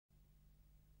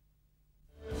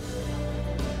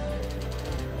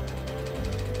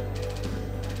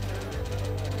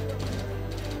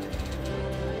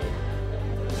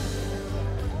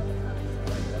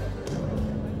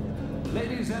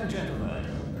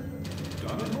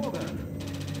Dermot Morgan.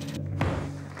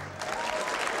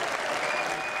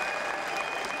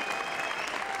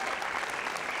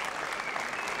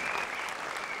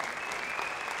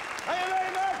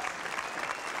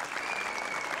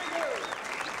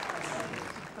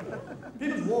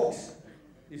 People's walks,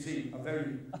 you see, are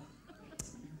very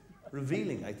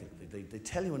revealing, I think. They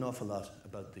tell you an awful lot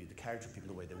about the character of people,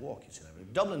 the way they walk, you see.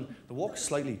 In Dublin, the walk is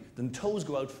slightly, the toes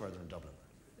go out further in Dublin.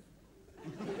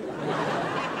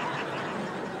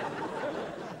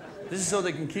 This is so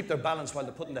they can keep their balance while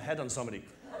they're putting the head on somebody.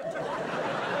 I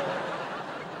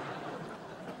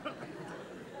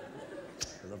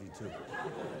love you too.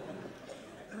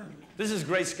 This is a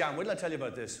great scam. Wait till I tell you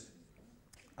about this.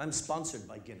 I'm sponsored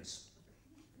by Guinness.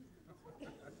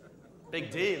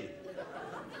 Big deal.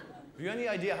 Have you any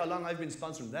idea how long I've been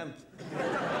sponsoring them?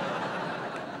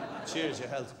 Cheers, your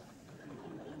health.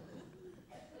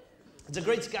 It's a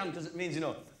great scam because it means, you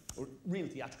know, real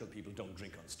theatrical people don't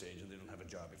drink on stage and they don't have a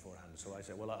jar beforehand. So I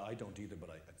say, well, I don't either, but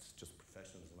it's just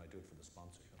professionalism. I do it for the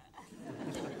sponsor. You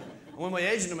know? And when my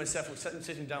agent and myself were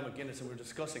sitting down with Guinness and we were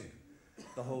discussing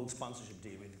the whole sponsorship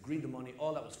deal, we'd agreed the money,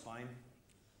 all that was fine.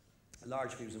 A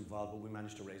large fee was involved, but we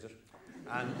managed to raise it.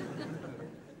 And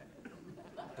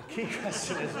the key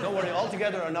question is, don't worry, all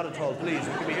together or not at all, please,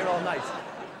 we could be here all night.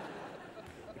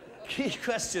 The key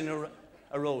question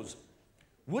arose.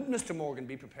 Would Mr. Morgan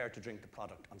be prepared to drink the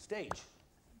product on stage?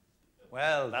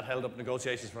 Well, that held up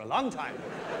negotiations for a long time.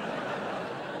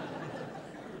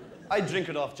 I'd drink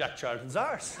it off Jack Charlton's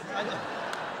arse.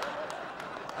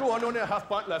 Go on, only a half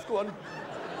pint left, go on.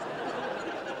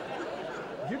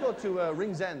 If you go to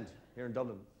Rings End here in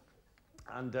Dublin,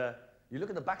 and you look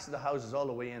at the backs of the houses all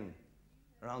the way in,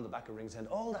 around the back of Rings End,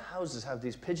 all the houses have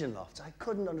these pigeon lofts. I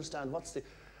couldn't understand what's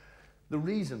the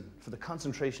reason for the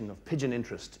concentration of pigeon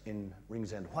interest in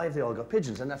Rings End. Why have they all got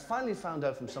pigeons? And I finally found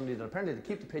out from somebody that apparently they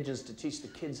keep the pigeons to teach the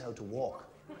kids how to walk.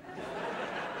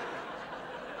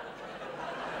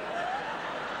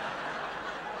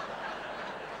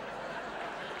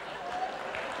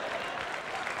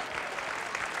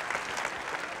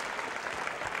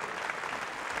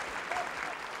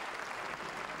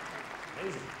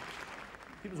 Amazing.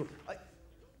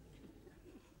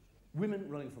 Women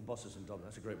running for buses in Dublin,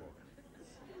 that's a great walk.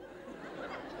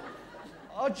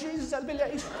 Oh, Jesus, I'll be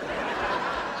late.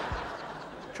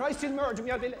 Try still murder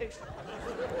me, I'll be late.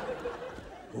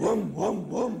 Whum, whum,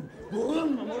 whum,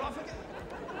 whum, and we're off again.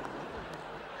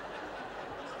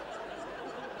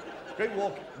 Great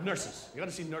walk, nurses. You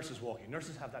gotta see nurses walking.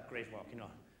 Nurses have that great walk, you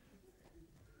know.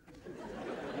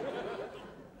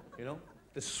 You know?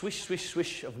 The swish, swish,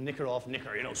 swish of knicker off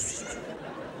knicker, you know.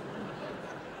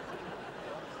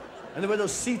 And they wear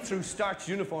those see-through starched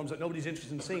uniforms that nobody's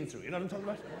interested in seeing through. You know what I'm talking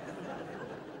about?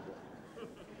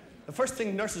 The first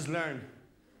thing nurses learn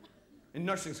in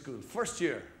nursing school, first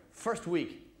year, first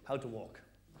week, how to walk.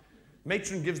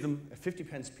 Matron gives them a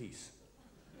 50-pence piece.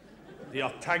 The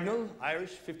octagonal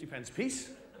Irish 50-pence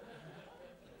piece,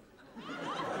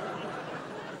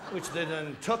 which they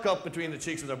then tuck up between the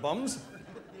cheeks of their bums,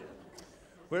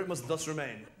 where it must thus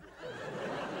remain.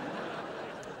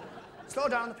 Slow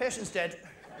down, the patient's dead.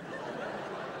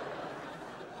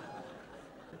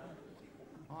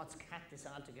 Oh, it's cat this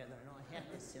all together, you know, I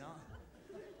hate this, you know.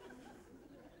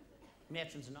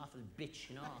 Matron's an awful bitch,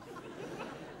 you know.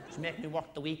 She's making me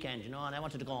work the weekend, you know, and I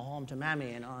wanted to go home to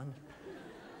Mammy, you know, and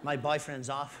my boyfriend's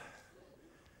off.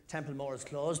 Templemore is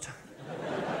closed.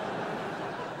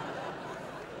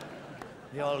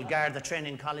 The old Garda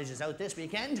training college is out this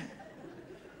weekend.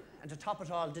 And to top it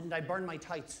all, didn't I burn my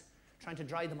tights trying to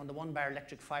dry them on the one-bar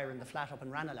electric fire in the flat up in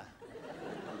Ranelagh?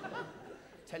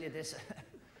 Tell you this,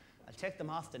 I'll take them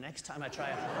off the next time I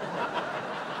try it.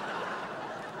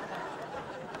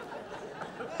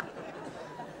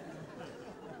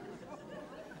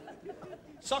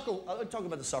 Soccer, I'll talk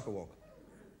about the soccer walk.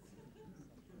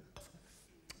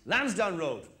 Lansdowne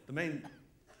Road, the main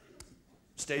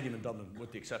stadium in Dublin,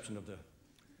 with the exception of the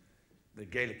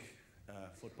Gaelic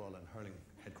football and hurling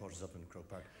headquarters up in Croke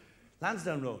Park.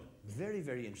 Lansdowne Road, very,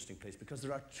 very interesting place because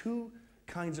there are two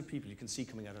kinds of people you can see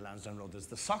coming out of Lansdowne Road. There's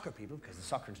the soccer people, because the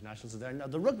soccer internationals are there, and now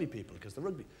the rugby people, because the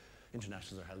rugby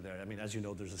internationals are held there. I mean, as you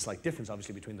know, there's a slight difference,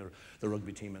 obviously, between the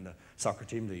rugby team and the soccer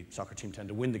team. The soccer team tend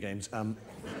to win the games.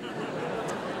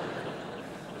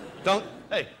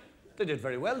 Hey, they did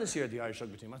very well this year, the Irish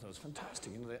rugby team. I thought it was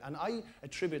fantastic. You know, and I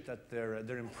attribute that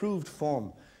their improved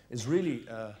form is really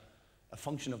a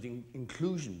function of the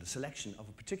inclusion, the selection of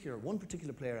one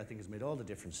particular player I think has made all the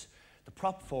difference. The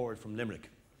prop forward from Limerick.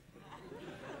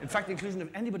 In fact, the inclusion of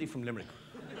anybody from Limerick.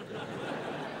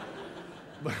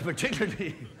 But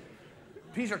particularly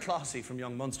Peter Clossy from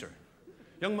Young Munster.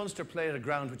 Young Munster play at a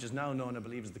ground which is now known, I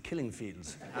believe, as the Killing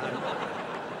Fields.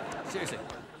 Seriously.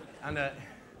 And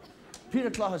Peter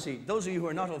Clohessy, those of you who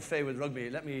are not au fait with rugby,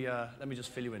 let me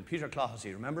just fill you in. Peter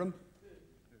Clohessy, remember him?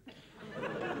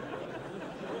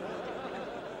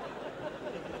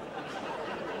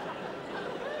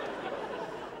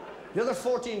 The other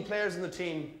 14 players in the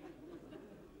team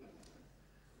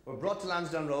were brought to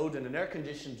Lansdowne Road in an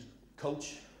air-conditioned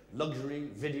coach, luxury,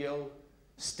 video,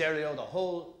 stereo, the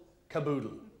whole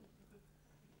caboodle.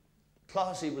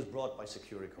 Clohessy was brought by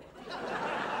Security Corps.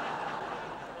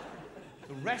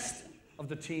 The rest of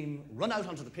the team run out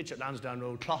onto the pitch at Lansdowne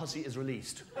Road. Clohessy is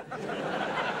released.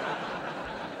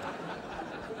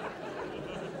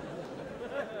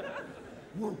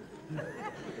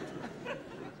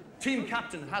 Team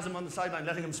captain has him on the sideline,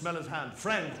 letting him smell his hand.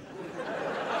 Friend.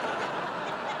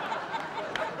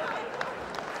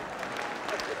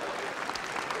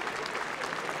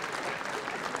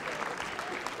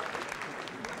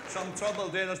 Some trouble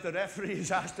there as the referees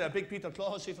asked Big Peter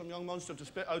Clohessy from Young Munster to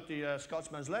spit out the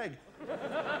Scotsman's leg.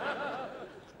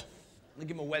 They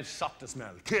give him a Welsh sock to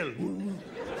smell. Kill.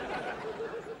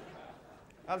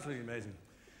 Absolutely amazing.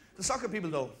 The soccer people,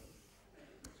 though,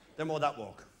 they're more that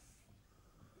walk.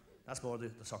 That's more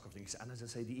the soccer thing. And as I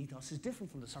say, the ethos is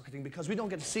different from the soccer thing because we don't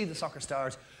get to see the soccer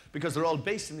stars because they're all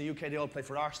based in the UK. They all play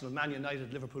for Arsenal, Man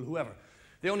United, Liverpool, whoever.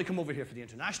 They only come over here for the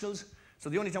internationals. So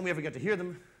the only time we ever get to hear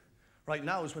them right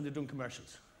now is when they're doing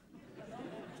commercials.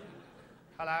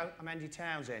 Hello, I'm Andy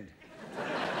Townsend.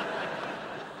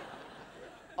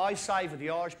 I save for the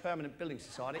Irish Permanent Building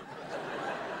Society.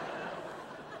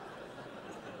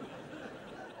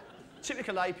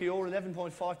 Typical APR,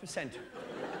 11.5%.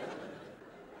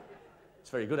 It's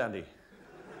very good, Andy.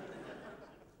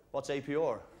 What's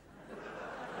APR?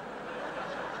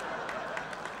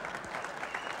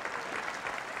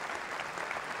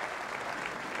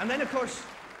 And then, of course,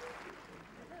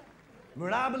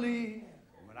 mirabile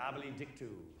dictu.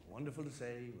 Wonderful to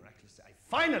say, miraculous to say. I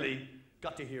finally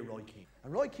got to hear Roy Keane.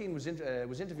 And Roy Keane was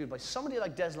interviewed by somebody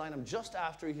like Des Lynam just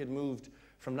after he had moved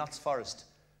from Notts Forest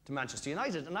to Manchester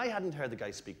United, and I hadn't heard the guy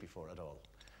speak before at all.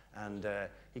 And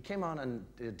he came on, and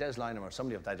Des Lynam or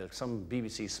somebody of that, some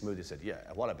BBC smoothie said,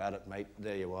 yeah, what about it, mate?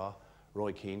 There you are,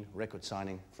 Roy Keane, record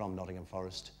signing from Nottingham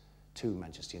Forest to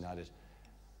Manchester United.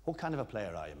 What kind of a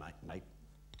player are you, mate?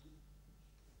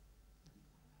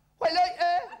 Well,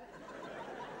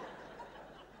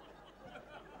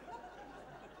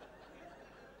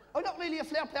 I'm not really a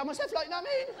flair player myself, like, you know what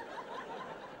I mean?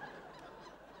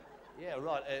 Yeah,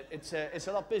 right. It's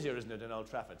a lot busier, isn't it, in Old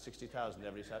Trafford? 60,000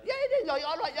 every Saturday. Yeah, it is. Like,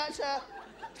 all right, yeah,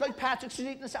 it's like Patrick's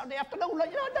eating a Saturday afternoon,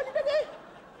 like, you know.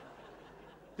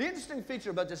 The interesting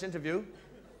feature about this interview: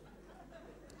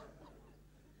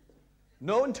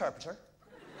 no interpreter,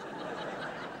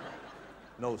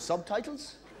 no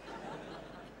subtitles.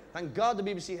 Thank God the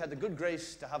BBC had the good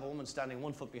grace to have a woman standing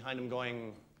 1 foot behind him,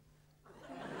 going.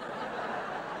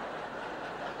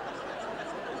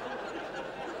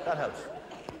 That helps.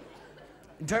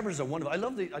 Interpreters are wonderful. I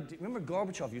love remember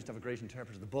Gorbachev used to have a great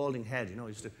interpreter, the balding head, you know,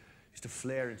 used to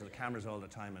flare into the cameras all the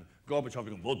time, and Gorbachev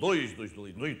would go,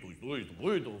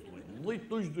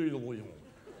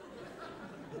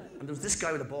 and there was this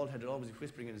guy with a bald head that always was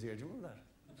whispering in his ear. Do you remember that?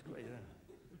 It's great, yeah.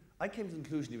 I came to the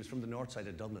conclusion he was from the north side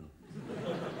of Dublin.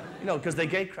 You know, because they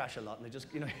gate crash a lot, and they just,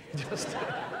 you know,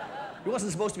 he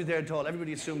wasn't supposed to be there at all.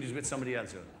 Everybody assumed he was with somebody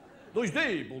else.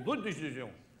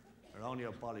 Around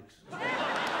your bollocks.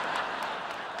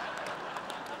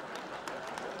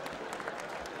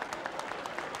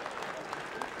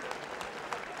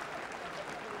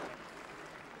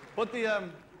 But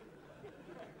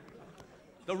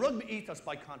the rugby ethos,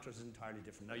 by contrast, is entirely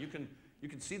different. Now, you can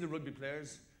see the rugby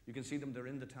players. You can see them. They're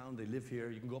in the town. They live here.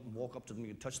 You can go up and walk up to them. You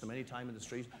can touch them any time in the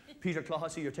street. Peter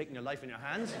Clohessy, you're taking your life in your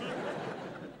hands.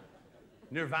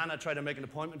 Nirvana tried to make an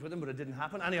appointment with him, but it didn't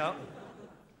happen. Anyhow,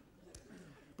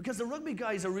 because the rugby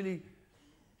guys are really,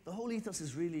 the whole ethos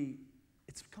is really,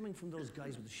 it's coming from those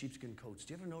guys with the sheepskin coats.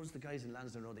 Do you ever notice the guys in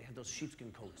Lansdowne Road? They have those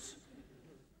sheepskin coats.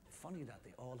 Funny that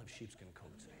they all have sheepskin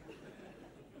coats. Do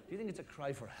you think it's a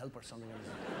cry for help or something?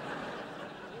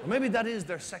 Or maybe that is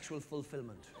their sexual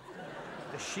fulfillment.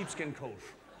 The sheepskin coat.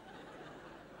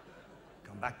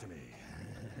 Come back to me.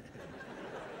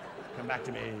 Come back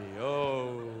to me.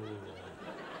 Oh.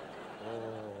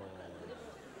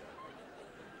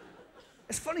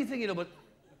 It's a funny thing, you know, but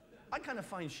I kind of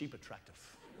find sheep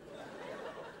attractive.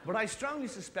 But I strongly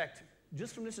suspect,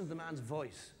 just from listening to the man's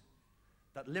voice,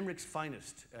 that Limerick's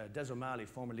finest, Des O'Malley,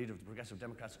 former leader of the Progressive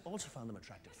Democrats, also found them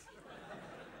attractive.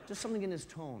 Just something in his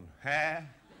tone. Oh,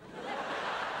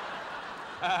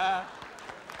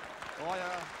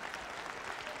 yeah.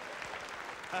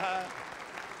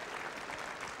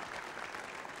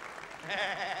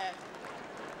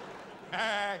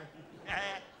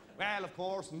 Well, of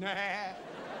course, come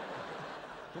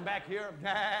back here,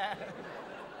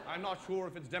 I'm not sure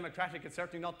if it's democratic, it's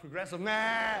certainly not progressive,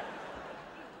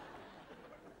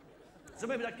 So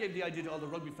maybe that gave the idea to all the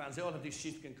rugby fans. They all have these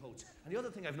sheepskin coats. And the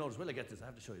other thing I've noticed, will I get this? I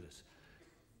have to show you this.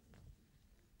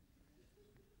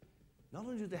 Not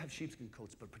only do they have sheepskin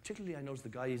coats, but particularly I noticed the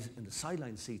guys in the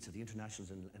sideline seats at the internationals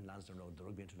in Lansdowne Road, the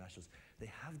rugby internationals, they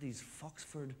have these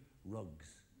Foxford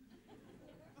rugs,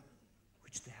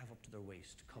 which they have up to their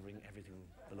waist, covering everything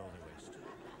below their waist.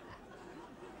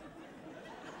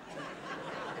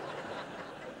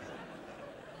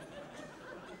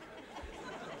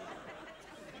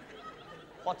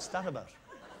 What's that about?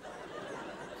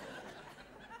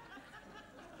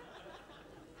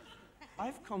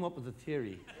 I've come up with a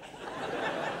theory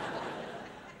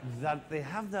that they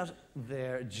have that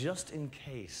there just in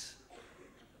case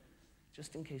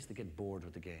they get bored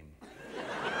with the game.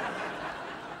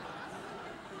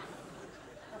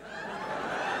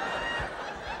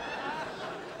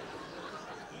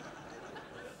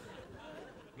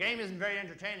 Game isn't very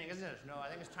entertaining, isn't it? No, I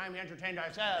think it's time we entertained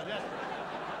ourselves, yes.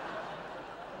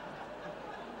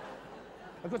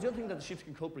 Of course, the other thing that the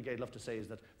Sheepskin Coat Brigade love to say is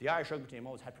that the Irish rugby team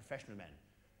always had professional men.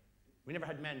 We never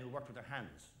had men who worked with their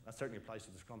hands. That certainly applies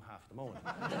to the scrum half at the moment.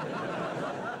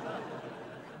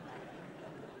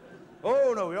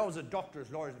 Oh, no, we always had doctors,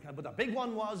 lawyers, but the big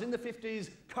one was, in the 50s,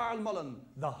 Carl Mullen,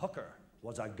 the hooker,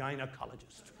 was a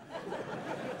gynecologist.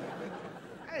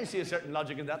 I see a certain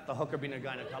logic in that, the hooker being a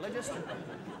gynecologist.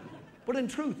 But in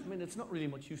truth, I mean, it's not really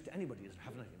much use to anybody is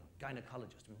having a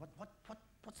gynecologist. I mean,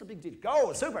 what's the big deal?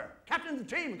 Go, super, captain of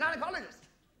the team, gynecologist.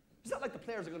 It's not like the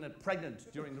players are going to get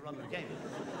pregnant during the run of the game,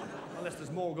 unless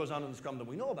there's more goes on in the scrum than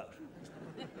we know about.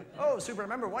 Oh, super,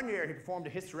 remember one year he performed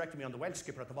a hysterectomy on the Welsh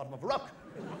skipper at the bottom of a ruck.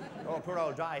 Oh, poor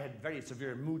old Di had very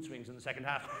severe mood swings in the second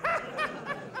half.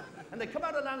 And they come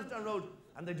out of Lansdowne Road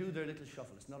and they do their little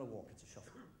shuffle. It's not a walk, it's a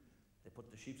shuffle. They put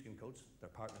the sheepskin coats, their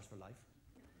partners for life,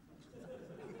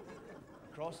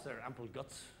 across their ample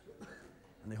guts,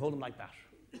 and they hold them like that.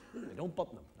 They don't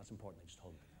button them, that's important, they just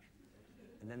hold them like that.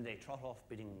 And then they trot off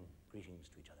bidding greetings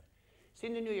to each other. See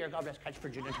you in the new year, God bless, catch for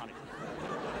gin and tonic.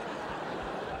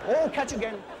 Oh, catch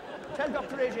again. Tell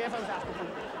Dr. AJF I was asking for you.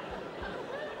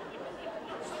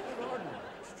 Extraordinary,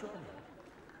 extraordinary.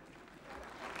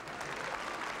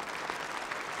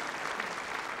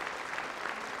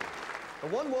 The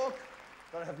one walk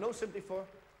that I have no sympathy for,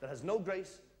 that has no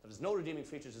grace, that has no redeeming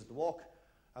features, is the walk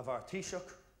of our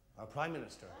Taoiseach, our Prime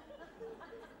Minister,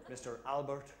 Mr.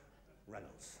 Albert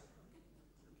Reynolds.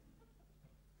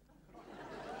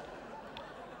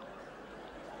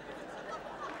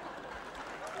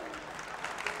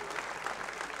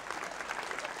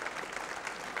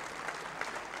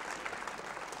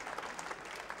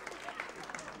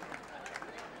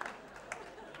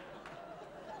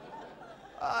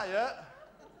 Ah, yeah.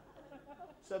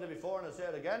 Said it before and I'll say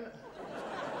it again.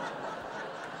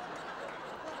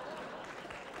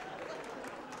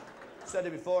 Said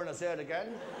it before and I'll say it again.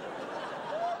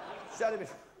 Said it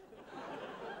before.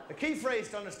 The key phrase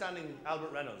to understanding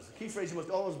Albert Reynolds, the key phrase you must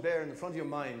always bear in the front of your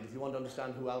mind if you want to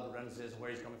understand who Albert Reynolds is and where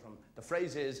he's coming from. The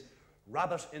phrase is,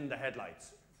 rabbit in the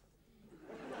headlights.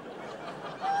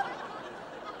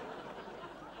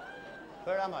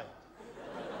 Where am I?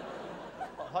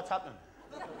 What's happening?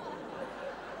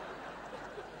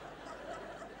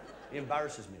 He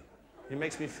embarrasses me. He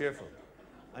makes me fearful.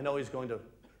 I know he's going to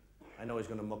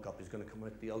muck up. He's going to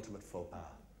commit the ultimate faux pas.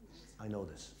 I know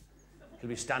this. He'll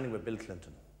be standing with Bill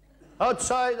Clinton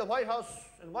outside the White House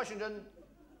in Washington.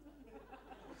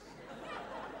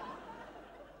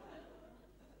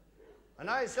 And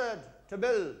I said to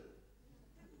Bill,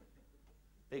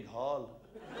 big hall.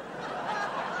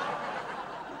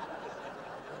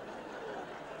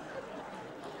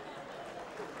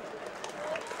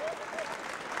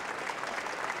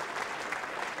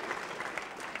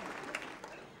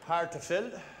 Hard to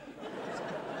fill.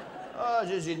 Oh,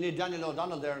 geez, you'd need Daniel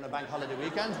O'Donnell there on a bank holiday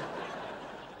weekend.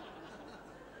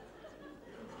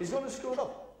 He's going to screw it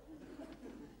up.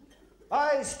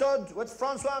 I stood with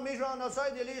Francois Mitterrand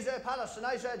outside the Élysée Palace and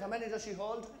I said, how many does she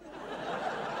hold?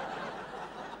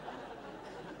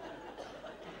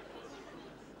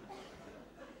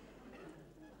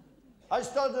 I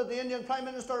stood with the Indian Prime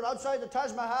Minister outside the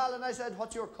Taj Mahal and I said,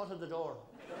 what's your cut of the door?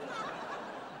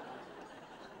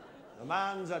 The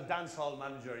man's a dance hall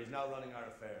manager. He's now running our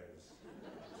affairs.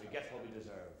 We get what we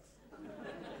deserve.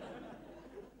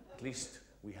 At least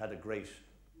we had a great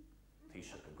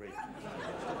Taoiseach, a great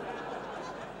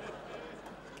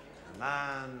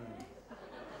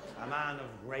a man of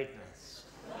greatness.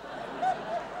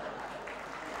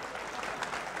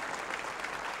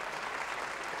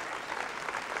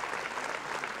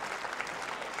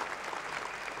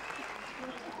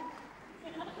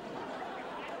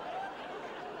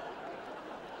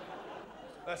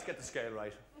 Let's get the scale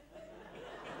right.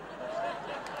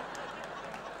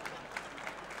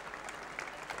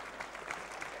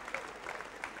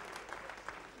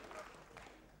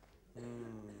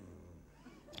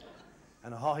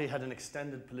 And Haughey had an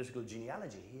extended political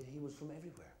genealogy. He was from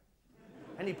everywhere.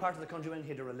 Any part of the country when he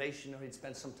had a relation or he'd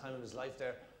spent some time of his life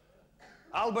there.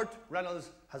 Albert Reynolds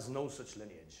has no such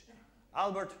lineage.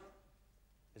 Albert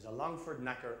is a Longford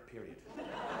knacker, period.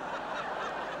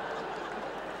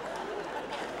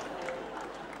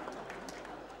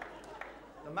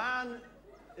 The man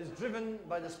is driven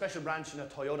by the special branch in a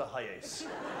Toyota Hiace.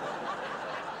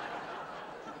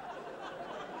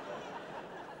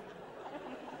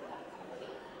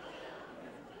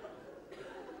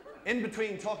 In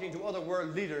between talking to other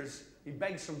world leaders, he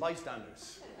begs from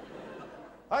bystanders.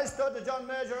 I stood to John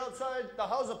Major outside the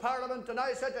House of Parliament and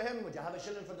I said to him, would you have a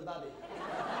shilling for the babby?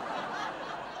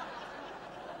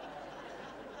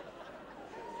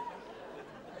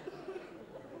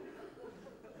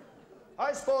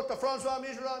 I spoke to Francois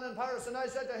Mitterrand in Paris and I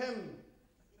said to him,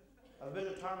 I have a bit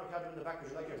of tarmac cabin in the back,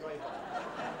 would you like your drive-by?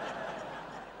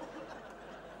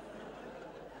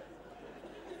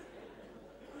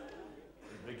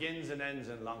 It begins and ends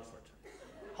in Longford.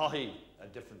 Haughey, a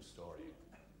different story.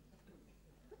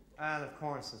 And of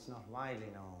course, it's not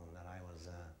widely known that I was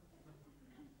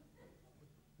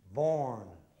born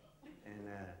in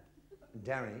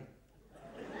Derry.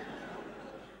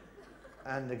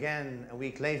 And again, a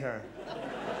week later,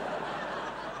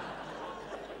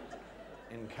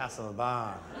 in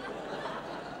Castlebar.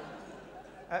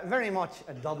 Very much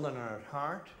a Dubliner at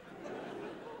heart.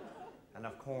 And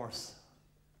of course,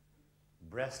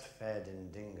 breastfed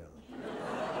in Dingle.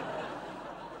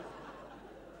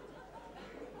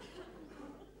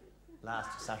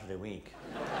 Last Saturday week.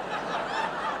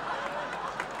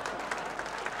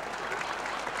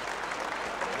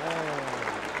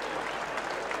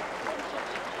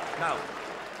 Now,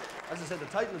 as I said, the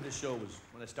title of this show was,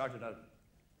 when I started out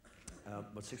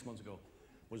about 6 months ago,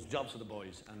 was Jobs for the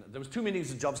Boys. And there was two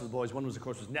meanings of Jobs for the Boys. One was, of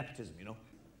course, was nepotism, you know.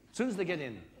 As soon as they get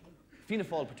in, Fianna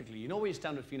Fáil particularly, you know where you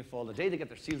stand with Fianna Fáil, the day they get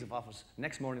their seals of office,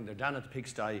 next morning they're down at the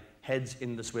pigsty, heads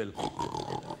in the swill.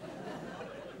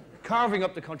 Carving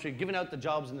up the country, giving out the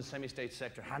jobs in the semi-state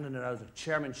sector, handing it out, a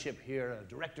chairmanship here, a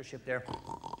directorship there.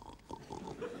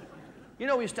 You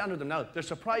know, we stand with them now. They're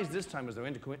surprised this time as they're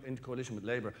into coalition with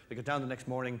Labour. They get down the next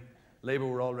morning, Labour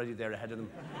were already there ahead of them.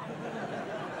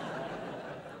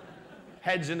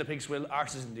 Heads in the pig swill,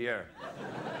 arses in the air.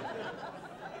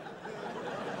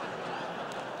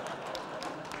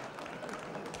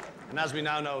 And as we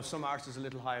now know, some arses a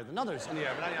little higher than others in the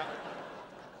air. But anyhow.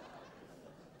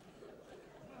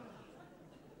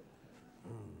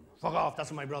 Fuck off,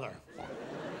 that's my brother.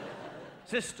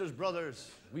 Sisters,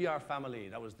 brothers, we are family.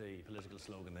 That was the political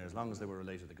slogan there. As long as they were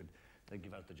related, they'd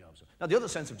give out the jobs. Now, the other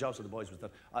sense of Jobs for the Boys was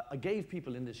that I gave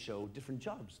people in this show different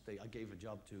jobs. I gave a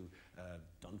job to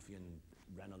Dunphy and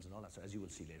Reynolds and all that, so as you will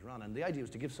see later on. And the idea was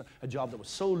to give a job that was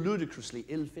so ludicrously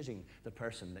ill-fitting the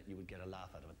person that you would get a laugh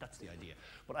out of it. That's the idea.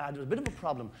 But I had a bit of a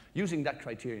problem using that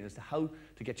criterion as to how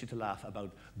to get you to laugh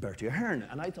about Bertie Ahern.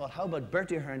 And I thought, how about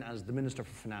Bertie Ahern as the Minister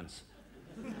for Finance?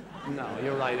 No,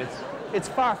 you're right. It's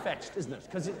far-fetched, isn't it?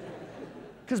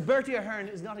 Because Bertie Ahern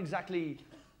is not exactly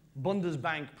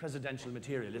Bundesbank presidential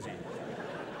material, is he?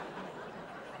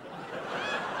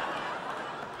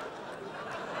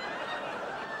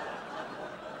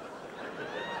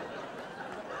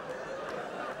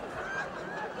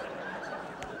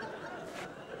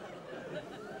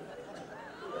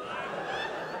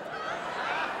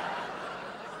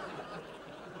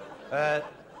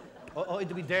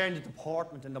 To be there in the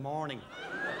department in the morning.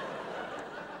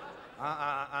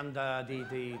 And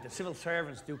the civil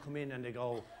servants do come in and they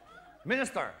go,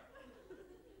 Minister.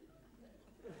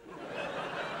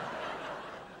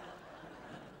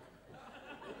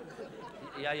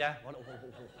 Yeah.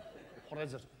 What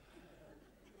is it?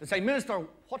 They say, Minister,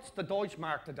 what's the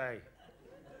Deutschmark today?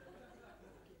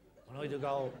 And I do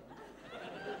go,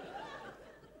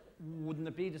 wouldn't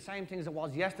it be the same thing as it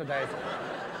was yesterday?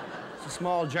 It's a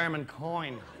small German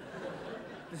coin.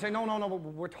 They say, no,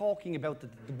 we're talking about the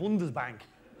Bundesbank.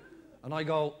 And I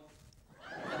go,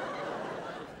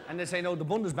 and they say, no, the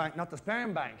Bundesbank, not the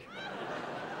sperm bank.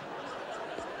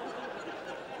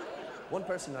 One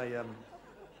person I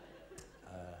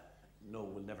know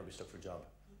will never be stuck for a job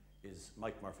is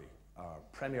Mike Murphy, our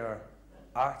premier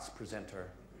arts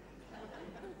presenter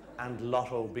and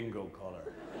lotto bingo caller.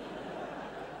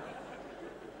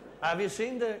 Have you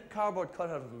seen the cardboard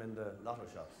cutout of them in the lotto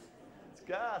shops? It's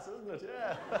gas, isn't it?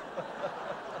 Yeah.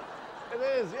 It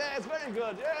is, yeah, it's very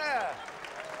good, yeah.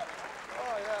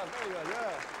 Oh, yeah, very good,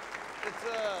 yeah. It's,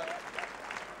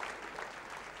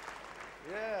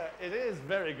 yeah, it is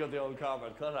very good, the old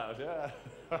cardboard cutout, yeah.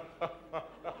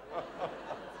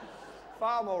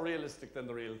 Far more realistic than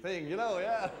the real thing, you know,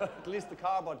 yeah. At least the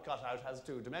cardboard cutout has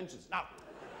 2 dimensions. Now,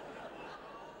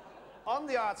 on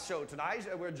the arts show tonight,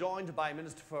 we're joined by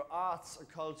Minister for Arts,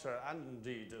 Culture, and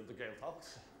indeed the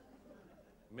Gaeltachts,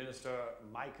 Minister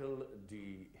Michael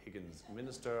D. Higgins.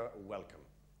 Minister, welcome.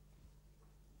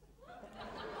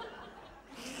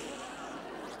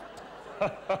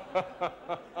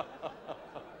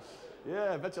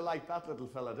 Yeah, I bet you liked that little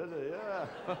fella, did you? Yeah.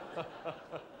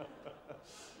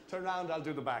 Turn round, I'll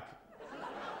do the back.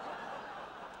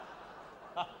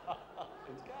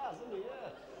 It's gas, isn't it? Yeah.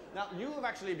 Now, you have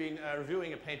actually been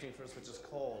reviewing a painting for us which is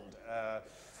called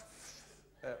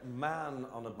Man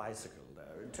on a Bicycle.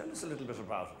 Tell us a little bit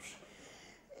about it.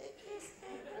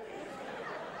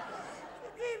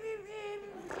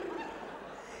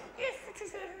 Yes, it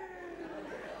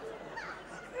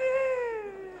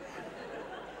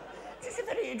is a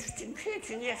very interesting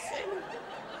painting, yes.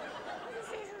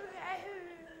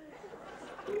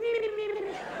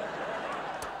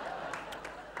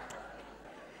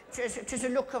 It is a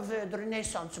look of the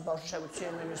Renaissance about it, I would say,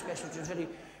 in many respects. It is very,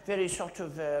 very sort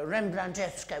of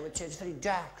Rembrandt-esque, I would say. It's very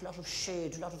dark, a lot of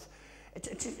shade, a lot of...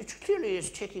 It clearly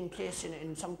is taking place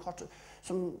in some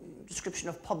description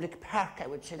of public park, I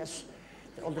would say. That's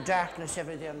all the darkness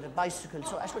every day on the bicycle.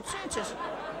 So I would say it is...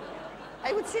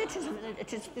 I would say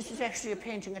this is actually a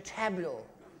painting, a tableau,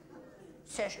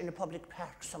 set in a public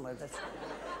park somewhere.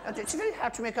 And it's very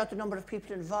hard to make out the number of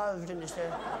people involved in this.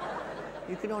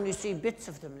 You can only see bits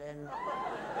of them then.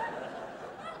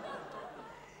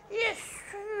 Yes,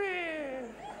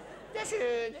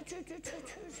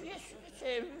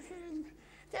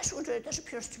 that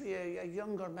appears to be a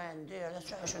younger man there.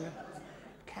 That's right. And I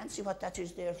can't see what that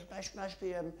is there. It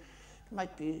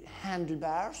might be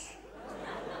handlebars.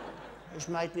 It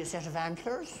might be a set of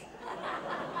antlers.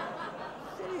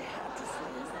 Very hard to see.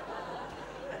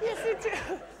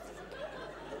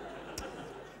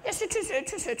 Yes,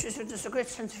 there's a great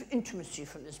sense of intimacy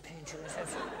from this painting.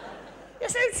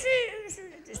 Yes, I would say,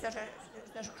 is that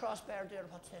a crossbar there?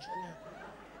 What's that?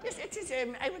 Yes, it is.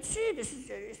 I would say this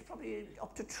is probably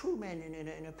up to 2 men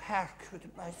in a park with a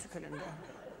bicycle, and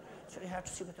it's very hard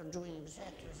to see what they're doing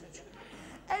exactly.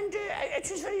 And it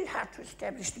is very hard to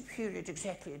establish the period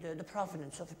exactly, the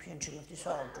provenance of the painting of this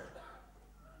order.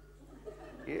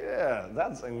 Yeah,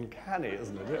 that's uncanny,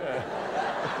 isn't it? Yeah.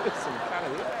 It's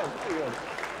uncanny, yeah, very good.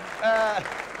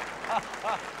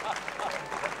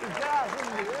 Yeah,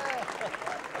 isn't it?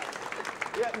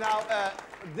 Yeah. Yeah, now,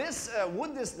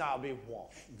 would this now be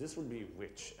what? This would be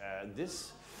which?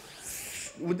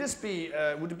 Would it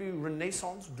be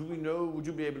Renaissance? Do we know, would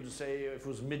you be able to say if it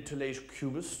was mid to late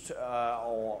Cubist,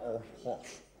 or what?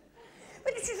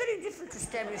 Well, it is very difficult to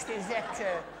establish the exact,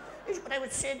 but I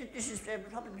would say that this is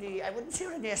probably, I wouldn't say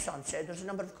Renaissance. There's a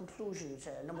number of conclusions,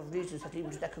 a number of reasons that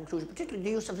lead to that conclusion, particularly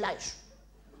the use of light.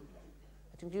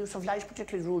 I think the use of light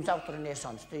particularly rules out the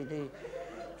Renaissance.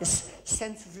 This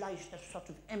sense of light that sort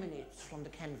of emanates from the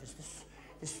canvas,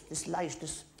 this light,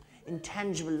 this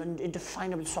intangible and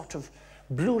indefinable sort of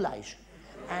blue light,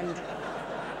 and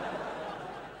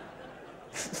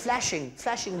flashing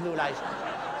blue light.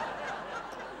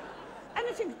 And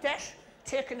I think that,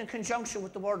 taken in conjunction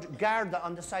with the word Garda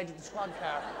on the side of the squad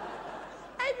car,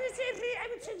 I would say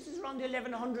this is around the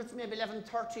 1100s, maybe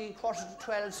 11:30,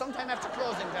 11:45, sometime after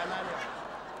closing time.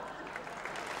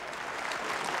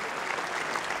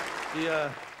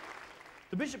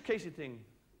 The Bishop Casey thing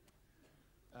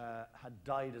had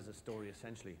died as a story,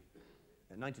 essentially.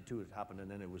 In '92 it happened, and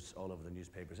then it was all over the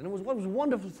newspapers. And what was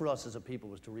wonderful for us as a people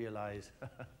was to realize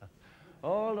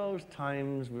all those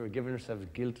times we were giving ourselves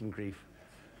guilt and grief.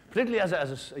 Particularly as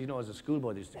a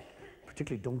schoolboy, they used to,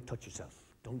 particularly don't touch yourself,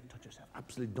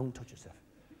 absolutely don't touch yourself.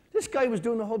 This guy was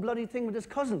doing the whole bloody thing with his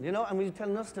cousin, you know, and he was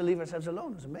telling us to leave ourselves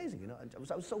alone. It was amazing, you know.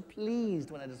 I was so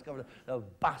pleased when I discovered that the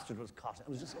bastard was caught. I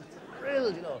was just so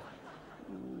thrilled, you know.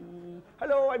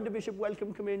 Hello, I'm the bishop,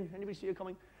 welcome, come in. Anybody see you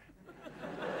coming?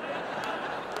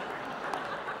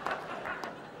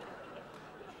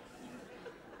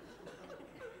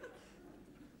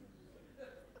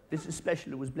 This is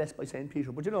special, it was blessed by St.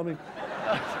 Peter, but you know what I mean?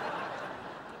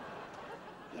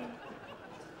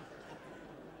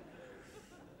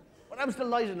 But I was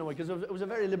delighted in a way, because it was a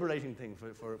very liberating thing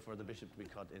for the bishop to be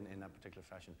cut in that particular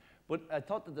fashion. But I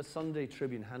thought that the Sunday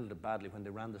Tribune handled it badly when they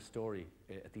ran the story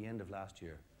at the end of last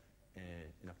year.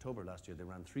 In October last year, they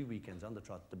ran 3 weekends on the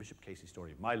trot, the Bishop Casey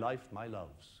story. My life, my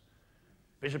loves.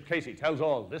 Bishop Casey tells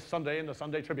all this Sunday in the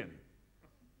Sunday Tribune.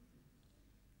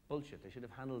 Bullshit. They should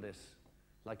have handled this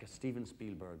like a Steven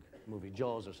Spielberg movie,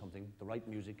 Jaws or something, the right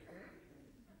music,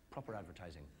 proper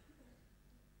advertising.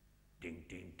 Ding,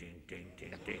 ding, ding, ding,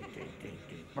 ding, ding, ding, ding,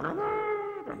 ding.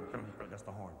 That's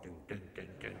the horn. Ding, ding, ding,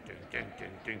 ding, ding, ding,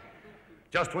 ding, ding.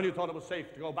 Just when you thought it was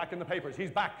safe to go back in the papers, he's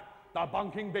back. The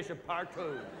Bonking Bishop Part 2.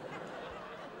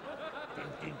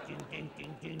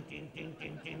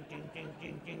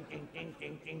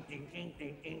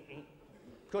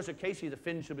 Of course, at Casey, the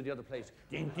Finn should be the other place.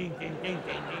 Ding, ding, ding, ding, ding,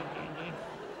 ding, ding, ding.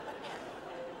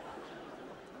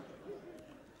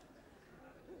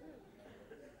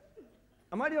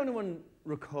 Am I the only one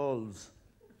recalls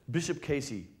Bishop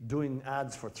Casey doing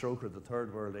ads for Troker, the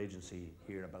Third World Agency,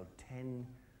 here about 10,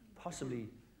 possibly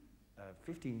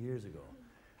 15 years ago?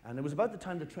 And it was about the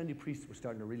time the trendy priests were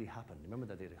starting to really happen. Remember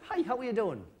that? Hi, how are you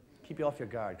doing? Keep you off your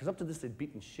guard. Because up to this, they'd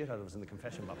beaten shit out of us in the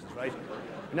confession boxes, right?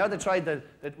 Now they tried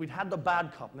that we'd had the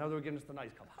bad cop. Now they were giving us the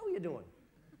nice cop. How are you doing?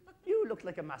 You look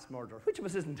like a mass murderer. Which of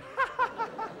us isn't?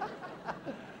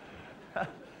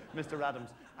 Mr. Adams.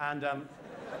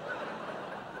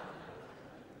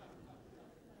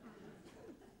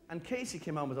 And Casey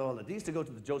came on with all that. They used to go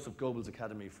to the Joseph Goebbels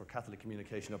Academy for Catholic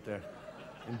Communication up there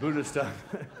in Buddhist.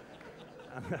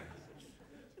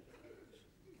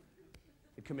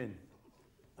 He'd come in.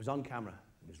 I was on camera.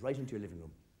 He was right into your living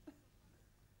room.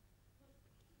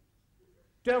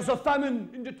 There's a famine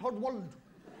in the third world.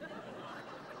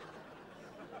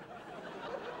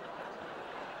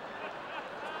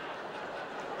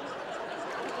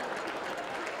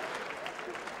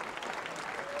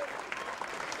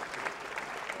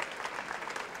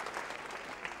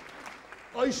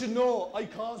 I should know. I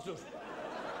caused it.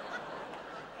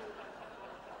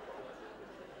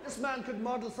 This man could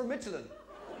model for Michelin.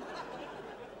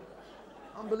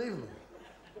 Unbelievable.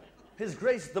 His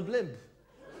Grace the Blimp.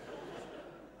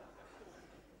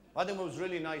 I think what was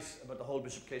really nice about the whole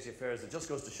Bishop Casey affair is it just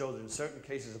goes to show that in certain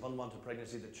cases of unwanted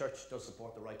pregnancy, the church does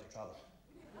support the right to travel.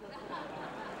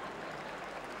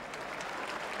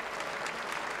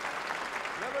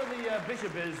 Whoever the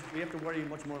bishop is, we have to worry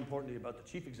much more importantly about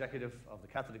the chief executive of the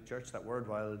Catholic Church, that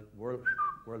worldwide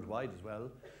as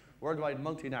well, worldwide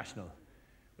multinational,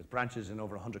 with branches in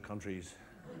over 100 countries.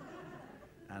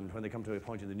 And when they come to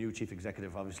appointing the new chief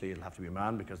executive, obviously it'll have to be a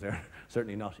man, because they're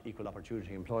certainly not equal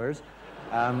opportunity employers.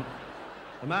 The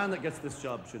man that gets this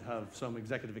job should have some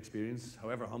executive experience,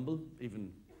 however humble,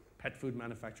 even pet food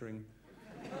manufacturing,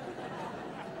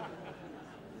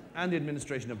 and the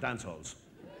administration of dance halls.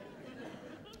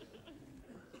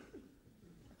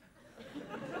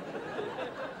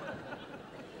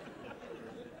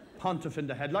 Pontiff in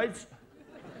the headlights.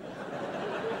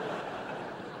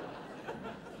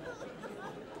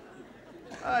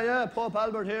 Yeah, Pope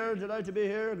Albert here, delighted to be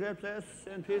here, great place,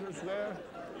 St. Peter's Square.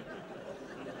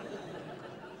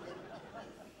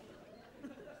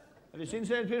 Have you seen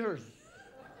St. Peter's?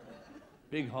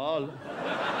 Big hall.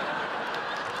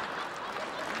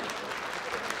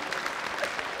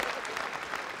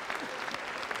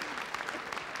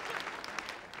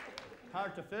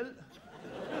 Hard to fill.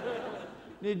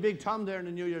 Need Big Tom there on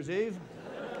the New Year's Eve.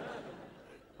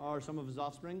 Or some of his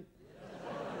offspring.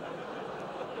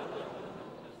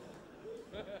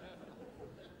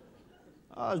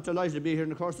 I was delighted to be here,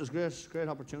 and of course there's great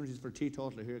opportunities for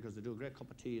teetotaler here, because they do a great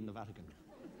cup of tea in the Vatican.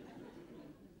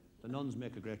 The nuns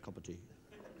make a great cup of tea.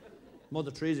 Mother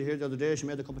Teresa here the other day, she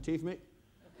made a cup of tea for me.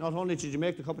 Not only did she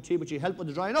make the cup of tea, but she helped with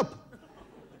the drying up.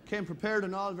 Came prepared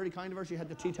and all, very kind of her. She had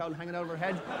the tea towel hanging out of her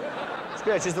head. It's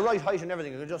great, she's the right height and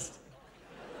everything. They're just...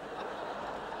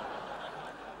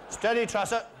 Steady,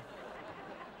 Tressa.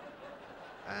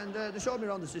 And they showed me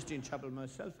around the Sistine Chapel.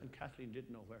 Myself and Kathleen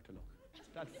didn't know where to look.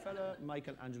 That fella,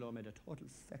 Michelangelo, made a total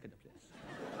feck of the place.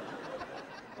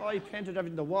 Oh, he painted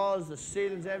everything, the walls, the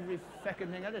ceilings, every feckin'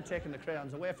 thing. I'd have taken the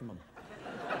crayons away from him.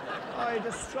 Oh, he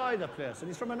destroyed the place. And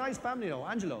he's from a nice family, though,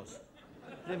 Angelo's.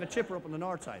 They have a chipper up on the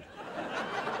north side.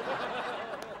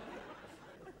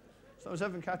 So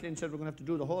myself and Kathleen said we're going to have to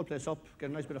do the whole place up, get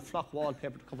a nice bit of flock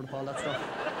wallpaper to cover up all that stuff.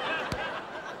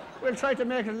 We'll try to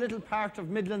make it a little part of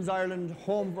Midlands, Ireland,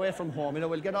 home away from home. You know,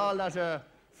 we'll get all that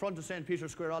front of St.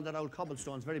 Peter's Square, all that old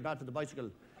cobblestones, very bad for the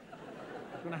bicycle.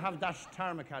 We're going to have that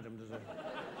tarmac at him. There's a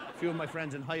few of my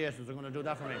friends in hiatus are going to do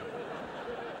that for me.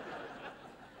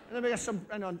 And then we get some,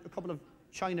 you know, a couple of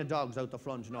China dogs out the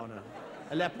front, you know, and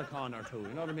a leprechaun or two,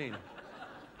 you know what I mean?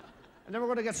 And then we're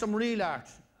going to get some real art.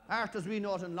 Art as we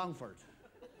know it in Longford.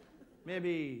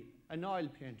 Maybe an oil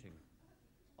painting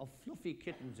of fluffy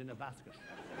kittens in a basket.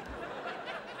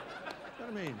 You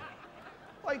know what I mean?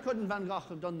 Why couldn't Van Gogh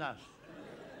have done that?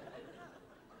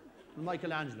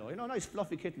 Michelangelo, you know, nice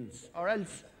fluffy kittens. Or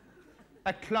else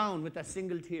a clown with a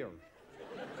single tear.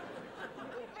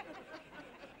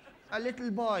 A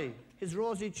little boy, his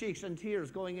rosy cheeks and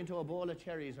tears going into a bowl of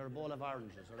cherries or a bowl of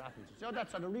oranges or apples. So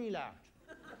that's sort of real art.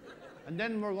 And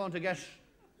then we're going to get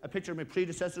a picture of my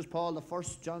predecessors, Paul the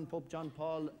First, John Pope, John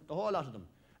Paul, the whole lot of them.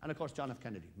 And of course, John F.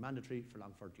 Kennedy, mandatory for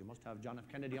Longford. You must have John F.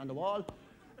 Kennedy on the wall,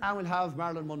 and we'll have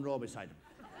Marilyn Monroe beside him.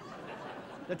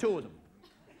 The two of them,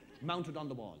 mounted on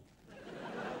the wall.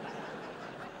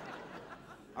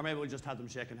 Or maybe we'll just have them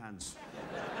shaking hands.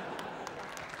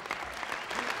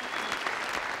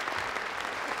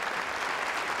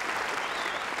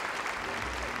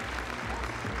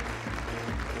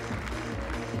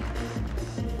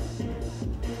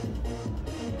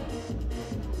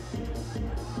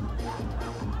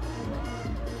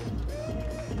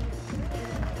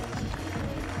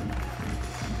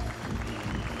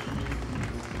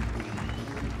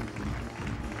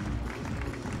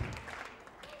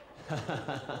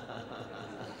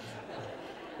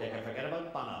 You can forget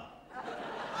about Bono.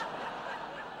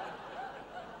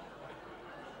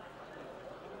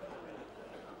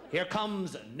 Here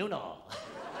comes Nuno.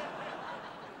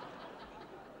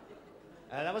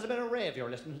 That was a bit of rave you were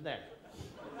listening to there.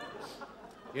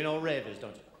 You know what rave is,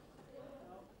 don't you?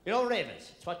 You know what rave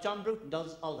is? It's what John Bruton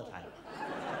does all the time.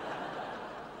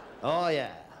 Oh,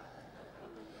 yeah.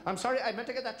 I'm sorry, I meant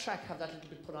to get that track, have that little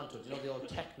bit put onto it. You know, the old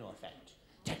techno effect.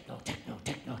 Techno, techno,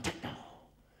 techno, techno.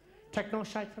 Techno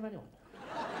shite from anyone.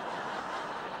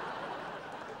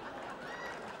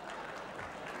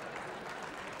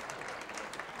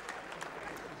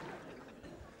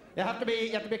 You have to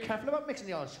be careful about mixing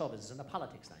the old showbiz and the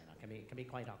politics now. You know, can be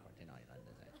quite awkward.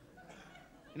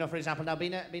 You know, for example, now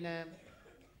being a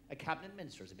cabinet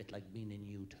minister is a bit like being in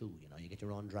U2. You know, you get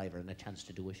your own driver and a chance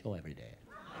to do a show every day.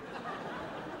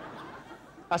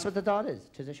 That's what the thought is.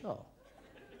 'Tis a show.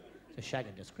 It's a shag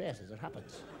and disgrace as it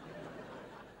happens.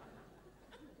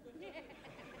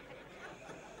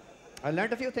 I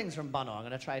learned a few things from Bono. I'm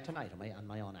going to try it tonight on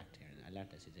my own act here. I learned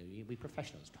this. We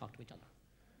professionals talk to each other.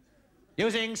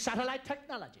 Using satellite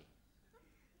technology.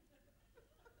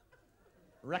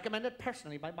 Recommended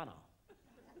personally by Bono.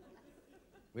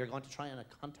 We are going to try on a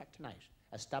contact tonight,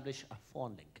 establish a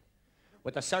phone link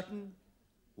with a certain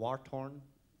war-torn,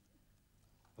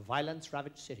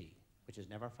 violence-ravaged city, which is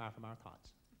never far from our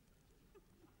thoughts.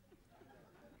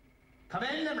 Come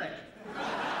in, Limerick.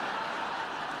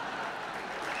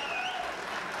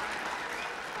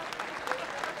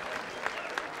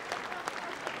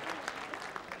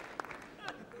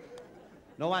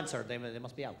 No answer, they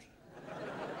must be out.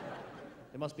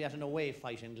 They must be at an away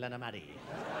fight in Glenamady.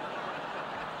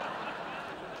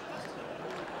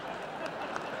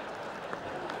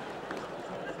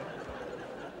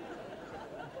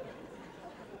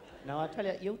 Now, I'll tell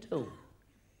you,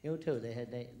 you too,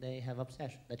 they have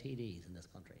upset the TDs in this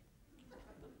country.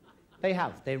 They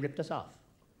have. They ripped us off.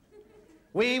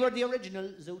 We were the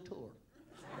original zoo tour.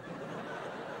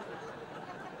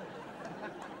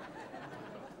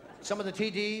 Some of the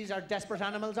TDs are desperate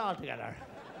animals altogether.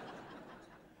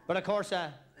 But of course, you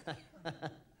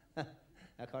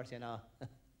know,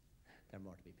 they're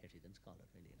more to be pitied than scolded,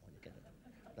 really, you know, when you get at them.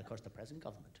 But of course, the present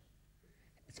government,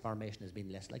 its formation has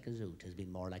been less like a zoo, it has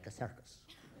been more like a circus.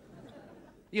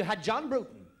 You had John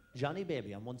Bruton, Johnny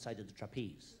Baby, on one side of the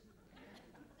trapeze.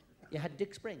 You had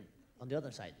Dick Spring on the other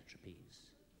side of the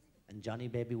trapeze. And Johnny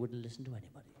Baby wouldn't listen to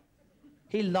anybody.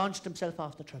 He launched himself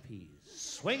off the trapeze,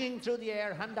 swinging through the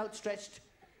air, hand outstretched,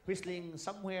 whistling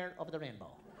Somewhere Over the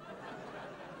Rainbow.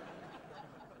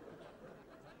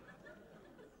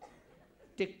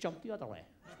 Dick jumped the other way.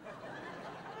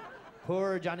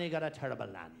 Poor Johnny got a terrible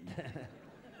land.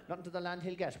 Nothing to the land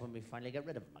he'll get when we finally get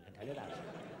rid of him, I can tell you that.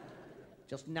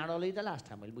 Just narrowly the last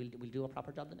time. We'll do a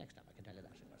proper job the next time, I can tell you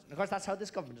that. And of course, that's how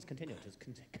this government has continued. It's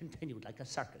continued like a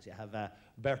circus. You have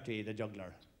Bertie the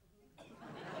juggler.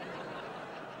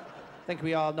 I think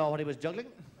we all know what he was juggling.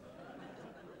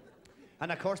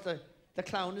 And of course, the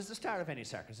clown is the star of any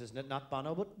circus, isn't it? Not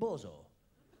Bono, but Bozo.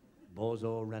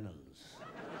 Bozo Reynolds.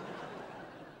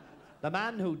 The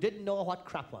man who didn't know what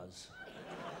crap was.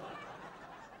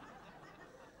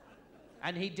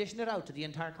 And he dishing it out to the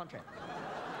entire country.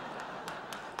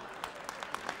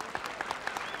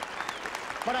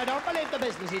 But I don't believe the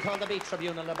business he told the Beach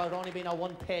Tribunal about only being a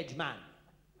one-page man.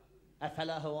 A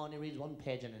fella who only reads one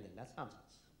page in anything. That's nonsense.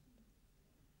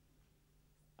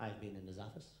 I've been in his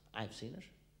office. I've seen it.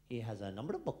 He has a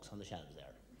number of books on the shelves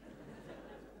there.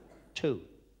 2.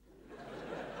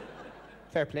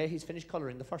 Fair play, he's finished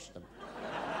colouring the first of them.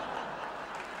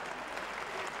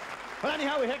 Well,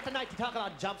 anyhow, we're here tonight to talk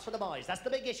about jobs for the boys. That's the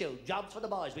big issue, jobs for the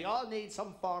boys. We all need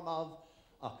some form of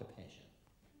occupation.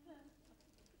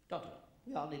 Don't we?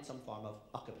 We all need some form of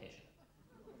occupation.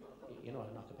 You know what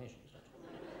an occupation is, don't you?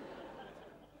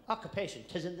 Occupation,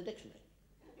 'tis in the dictionary.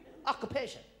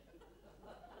 Occupation.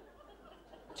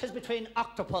 'Tis between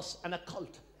octopus and a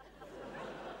cult.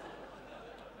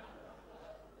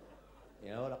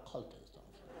 You know what a cult is, don't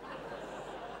you?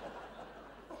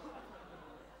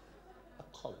 A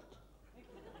cult.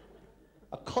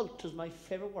 A cult is my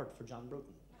favourite word for John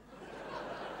Bruton.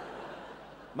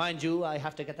 Mind you, I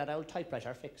have to get that old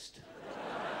typewriter fixed.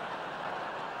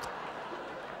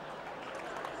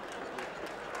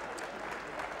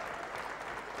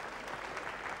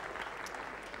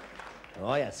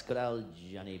 Oh yes, good old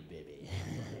Johnny Baby.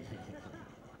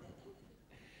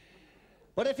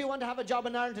 But if you want to have a job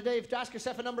in Ireland today, you have to ask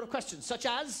yourself a number of questions, such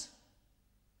as,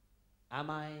 am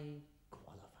I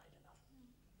qualified enough?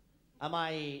 Am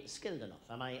I skilled enough?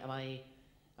 Am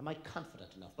I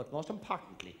confident enough? But most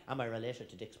importantly, am I related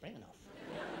to Dick Spring enough?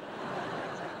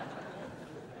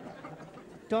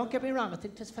 Don't get me wrong, I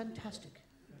think 'tis fantastic.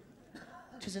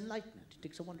 'Tis enlightenment.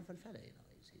 Dick's a wonderful fella, you know.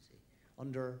 He's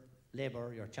under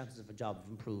Labour, your chances of a job have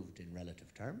improved in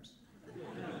relative terms.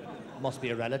 Must be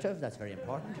a relative, that's very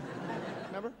important.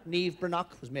 Remember? Niamh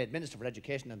Brennock was made Minister for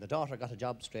Education and the daughter got a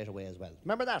job straight away as well.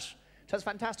 Remember that? It was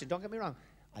fantastic, don't get me wrong.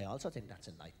 I also think that's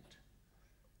enlightened.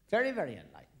 Very, very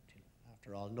enlightened. You know.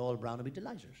 After all, Noel Brown will be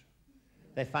delighted.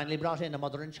 They finally brought in a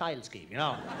mother and child scheme, you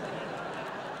know.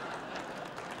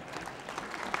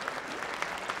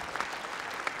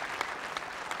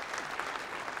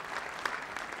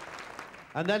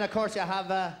 And then, of course, you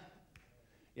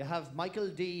have Michael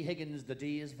D. Higgins. The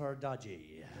D is for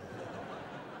dodgy.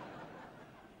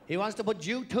 He wants to put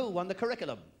U2 on the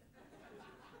curriculum.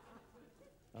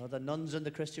 Oh, the nuns and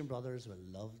the Christian brothers will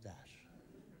love that.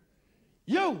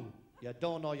 You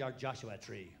don't know your Joshua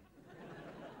tree.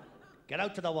 Get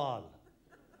out to the wall.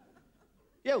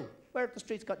 You, where have the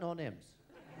streets got no names?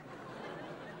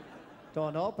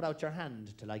 Don't know, put out your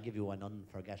hand till I give you an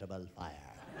unforgettable fire.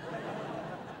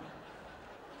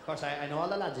 Of course, I know all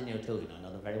the lads in you too, you know, I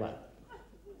know them very well.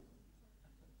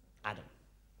 Adam.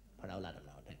 Put out Adam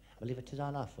now. I believe it is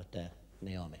all off with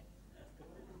Naomi.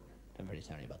 I'm very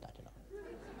sorry about that, you know.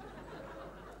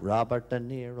 Robert De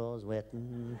Niro's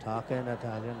waiting, talking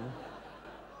Italian.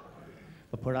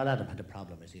 But poor old Adam had a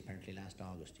problem, as he apparently last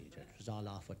August. It was all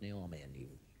off with Naomi, and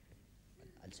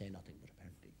I'll say nothing, but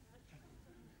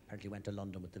apparently went to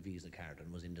London with the Visa card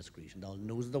and was indiscreet, and all the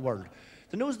news of the world.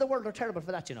 The news of the world are terrible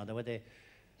for that, you know.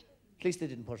 At least they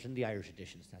didn't put it in the Irish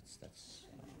editions. That's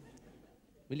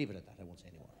we leave it at that. I won't say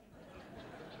anymore.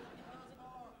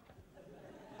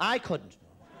 I couldn't.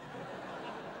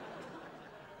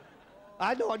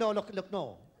 No. Look,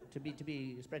 no. To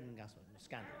be spreading gospel,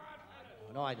 scandal.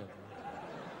 No, I don't.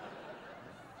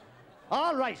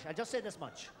 All right, I'll just say this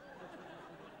much.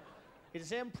 He's the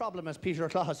same problem as Peter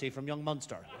Clohessy from Young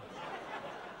Munster.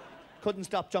 Couldn't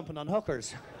stop jumping on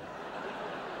hookers.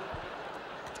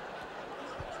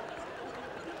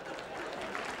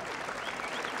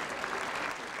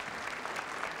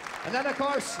 And then, of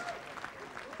course,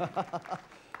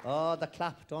 oh, the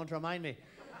clap, don't remind me.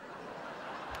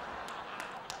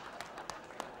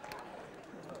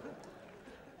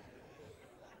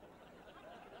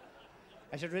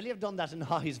 I should really have done that in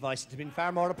Hawie's voice. It'd have been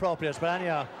far more appropriate, but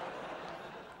anyhow.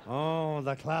 Oh,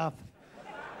 the clap.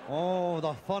 Oh,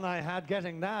 the fun I had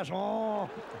getting that. Oh.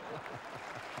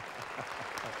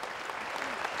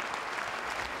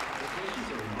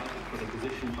 Applications are invited for the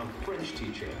position of French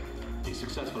teacher. The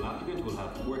successful applicant will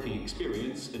have working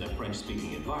experience in a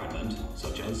French-speaking environment,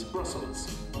 such as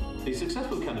Brussels. The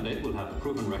successful candidate will have a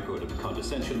proven record of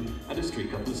condescension and a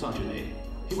streak of misogyny.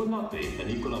 He will not be an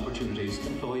equal opportunities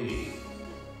employee.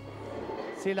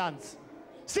 Silence.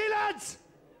 Silence!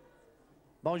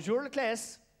 Bonjour, la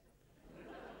classe.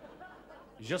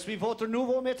 Je suis votre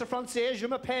nouveau maître français. Je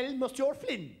m'appelle Monsieur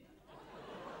Flynn.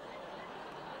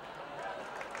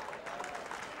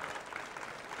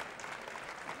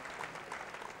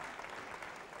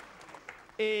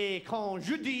 Et quand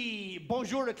je dis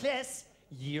bonjour, la classe,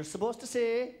 you're supposed to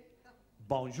say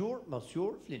bonjour,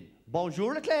 Monsieur Flynn.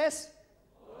 Bonjour, la classe.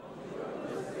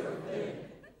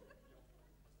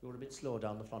 We were a bit slow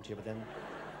down the front here, but then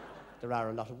there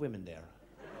are a lot of women there.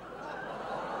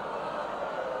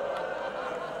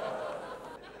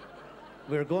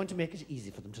 We're going to make it easy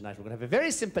for them tonight. We're going to have a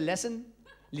very simple lesson.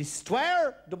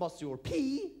 L'histoire de Monsieur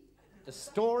P, the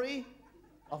story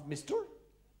of Mr.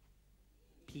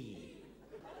 P.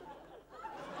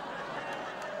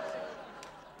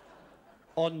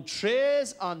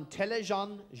 Entrées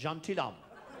intelligent gentilhomme.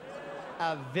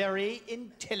 A very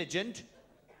intelligent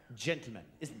gentleman,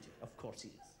 isn't he? Of course he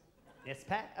is. N'est-ce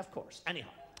pas? Of course. Anyhow.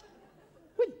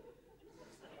 Well,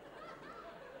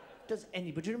 does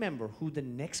anybody remember who the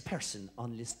next person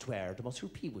on l'histoire de Monsieur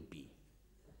P would be?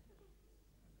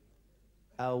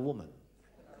 A woman.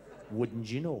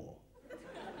 Wouldn't you know?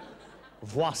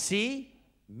 Voici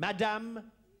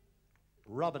Madame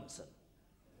Robinson.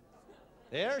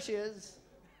 There she is.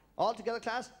 All together,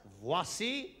 class.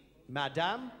 Voici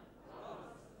Madame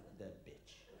the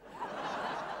bitch.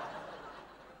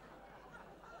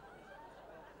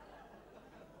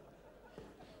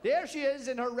 There she is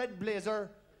in her red blazer,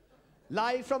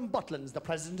 live from Butlins, the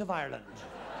President of Ireland.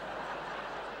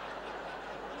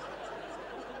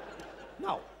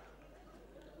 Now,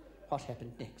 what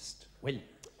happened next? Well,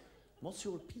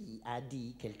 Monsieur P a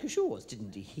dit quelque chose,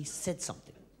 didn't he? He said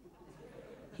something.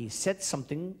 He said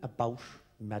something about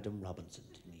Madame Robinson,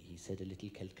 didn't he? He said a little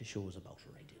quelque chose about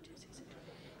her, I did.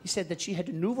 He said that she had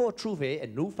a nouveau trouvé, a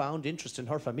newfound interest in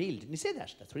her famille. Didn't he say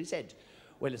that? That's what he said.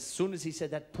 Well, as soon as he said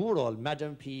that, poor old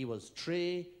Madame P was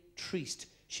très triste.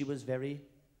 She was very...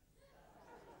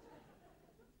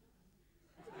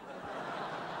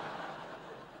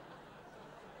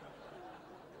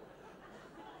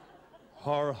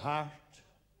 Her heart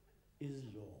is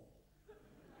low.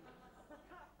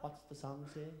 What's the song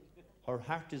say? Her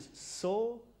heart is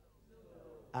so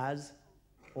as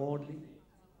only...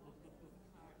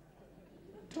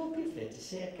 Don't be afraid to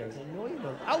say it, girls. I know you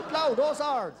will. Out loud, those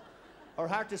words. Her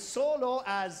heart is so low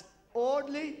as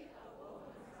only...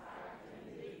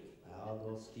 All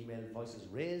those female voices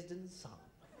raised in song.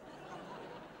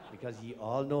 Because ye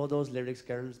all know those lyrics,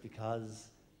 girls, because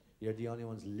you're the only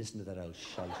ones listening to that old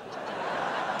shite.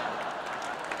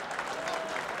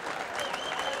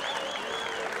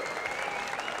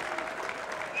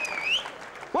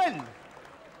 Well,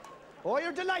 oh,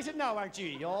 you're delighted now, aren't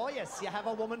you? Oh, yes, you have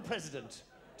a woman president.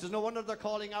 It's no wonder they're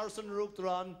calling Arson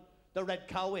Rúchtarán the Red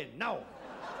Cow Inn. Now,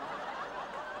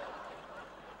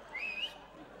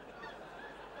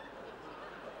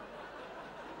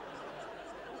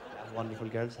 wonderful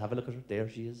girls, have a look at her. There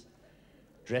she is,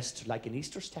 dressed like an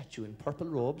Easter statue in purple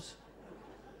robes.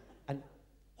 And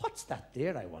what's that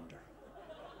there, I wonder?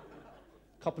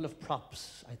 A couple of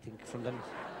props, I think,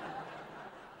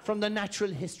 from the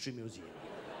Natural History Museum.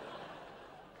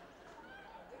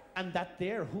 And that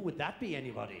there, who would that be,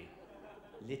 anybody?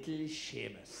 Little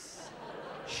Seamus.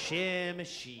 Seamus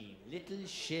Sheen. Little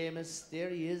Seamus, there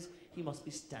he is. He must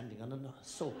be standing on a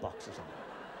soapbox or something.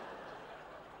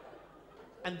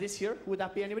 And this here, who would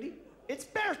that be, anybody? It's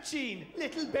Bertie,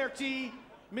 little Bertie,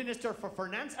 Minister for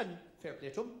Finance, and fair play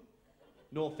to him.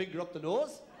 No finger up the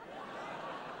nose.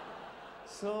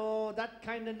 So that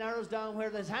kind of narrows down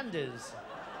where his hand is.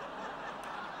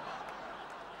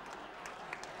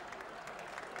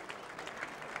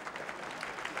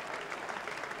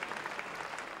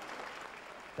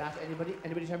 That,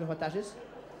 anybody tell me what that is?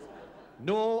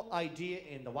 No idea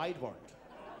in the wide world.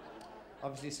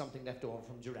 Obviously something left over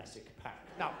from Jurassic Park.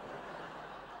 Now,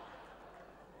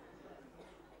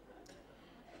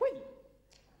 well,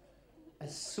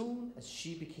 as soon as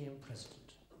she became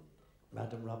president,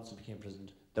 Madame Robinson became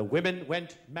president, the women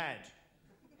went mad.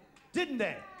 Didn't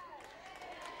they?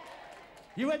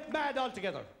 You went mad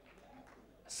altogether.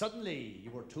 Suddenly, you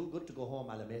were too good to go home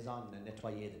à la maison and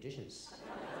nettoyer the dishes.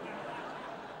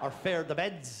 Or faire the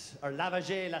beds, or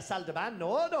lavager la salle de bain.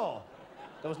 No, no.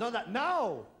 There was none of that.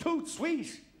 Now, tout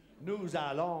sweet. Nous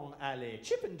allons aller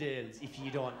Chippendales, if you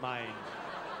don't mind.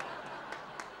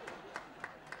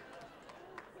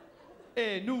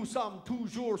 Et nous sommes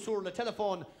toujours sur le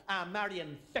téléphone à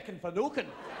Marion Feckenfanouken.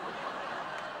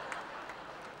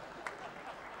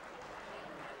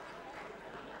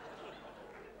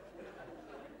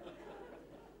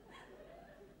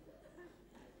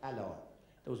 Alors,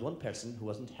 there was one person who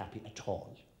wasn't happy at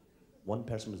all. One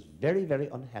person was very, very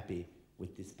unhappy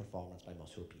with this performance by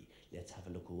Monsieur P. Let's have a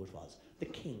look who it was. The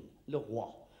king, le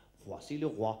roi. Voici le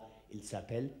roi. Il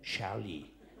s'appelle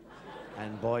Charlie.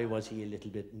 And boy, was he a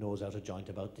little bit nose out of joint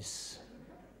about this.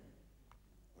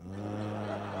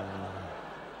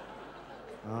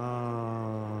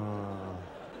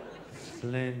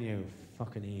 Flynn, you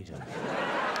fucking idiot.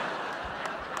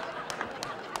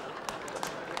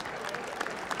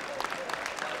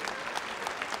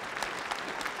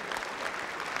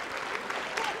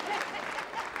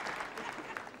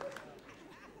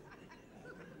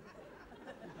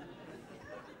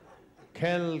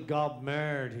 Quel gob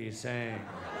merde, he's saying.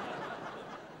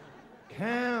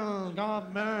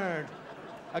 Gob merd.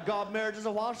 A gob merd is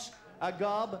a what? A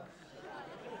gob.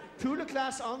 To the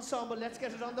class ensemble, let's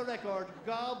get it on the record.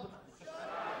 Gob.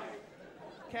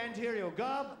 Can't hear you.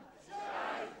 Gob.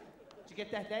 Did you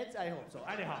get that, lads? I hope so.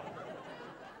 Anyhow.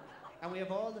 And we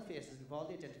have all the faces, we have all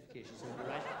the identifications, so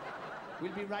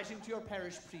we'll be writing to your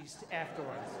parish priest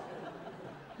afterwards.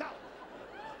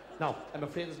 Now, I'm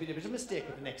afraid there's been a bit of a mistake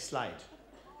with the next slide.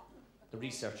 The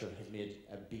researcher has made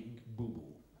a big boo-boo.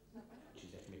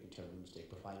 She's actually making a terrible mistake,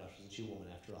 but why not? Isn't she a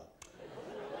woman after all?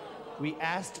 We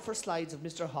asked for slides of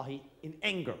Mr. Haughey in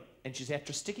anger, and she's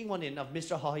after sticking one in of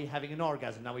Mr. Haughey having an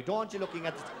orgasm. Now, we don't want you looking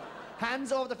at the...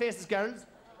 Hands over the faces, girls.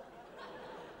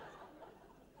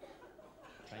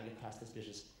 Try and get past this bit.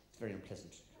 It's very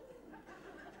unpleasant.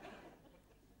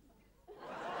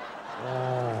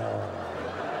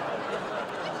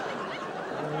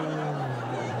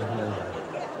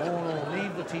 Oh,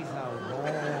 leave the teeth out.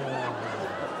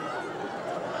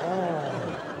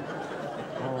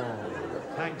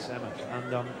 Thanks, Emma.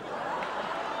 And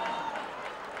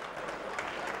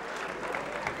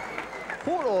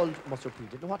poor old Mr. P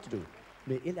didn't know what to do.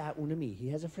 Mais il a un ami. He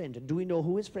has a friend. And do we know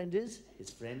who his friend is?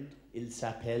 His friend, il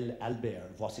s'appelle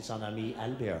Albert. Voici son ami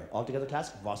Albert. All together,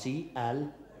 class. Voici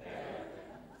Albert.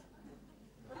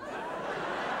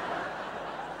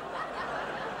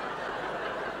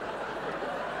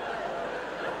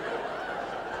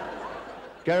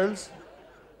 Girls,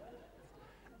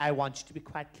 I want you to be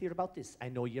quite clear about this. I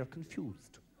know you're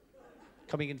confused.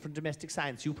 Coming in from domestic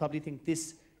science, you probably think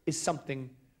this is something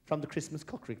from the Christmas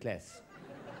cookery class.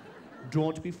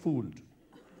 Don't be fooled.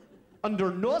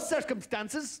 Under no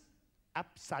circumstances,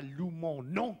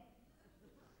 absolument non,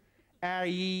 are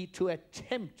ye to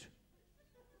attempt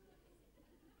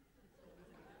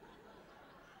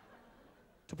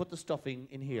to put the stuffing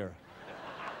in here.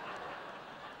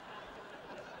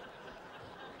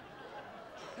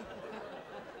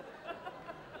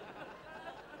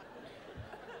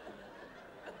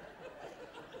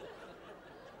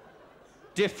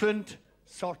 Different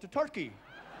sort of turkey.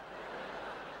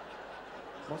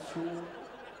 Monsieur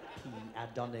P a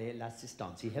donné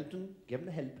l'assistance. He helped him, gave him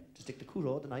the help to stick the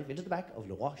couteau, the knife, into the back of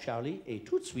Le Roi Charlie, et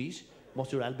tout de suite,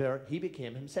 Monsieur Albert, he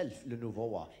became himself le nouveau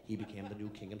roi. He became the new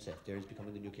king himself. There he's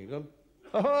becoming the new kingdom.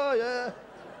 Oh, yeah.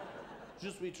 Je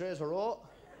suis très heureux.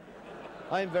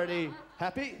 I'm very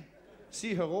happy.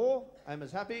 Si heureux, I'm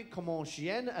as happy comme un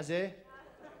chien as a...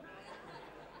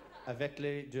 avec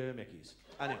les deux Mickeys.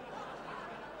 Anyway.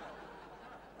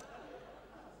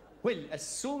 Well, as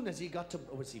soon as he got to,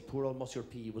 poor old Monsieur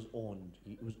P was owned.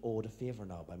 He was owed a favour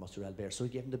now by Monsieur Albert, so he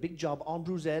gave him the big job en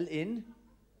Bruxelles in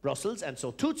Brussels, and so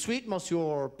tout de suite,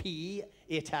 Monsieur P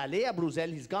est allé à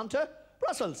Bruxelles. He's gone to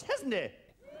Brussels, hasn't he?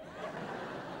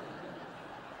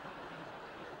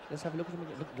 Let's have a look at him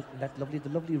again. Look at that the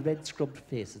lovely red scrubbed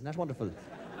face. Isn't that wonderful?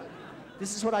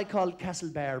 This is what I call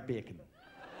Castlebar bacon.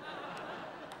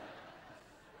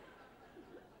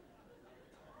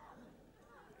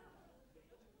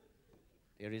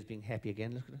 There he is being happy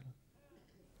again. Look at it.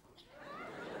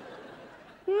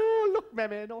 Oh, look,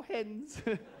 Mammy, no hens.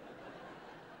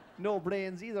 No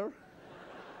brains either.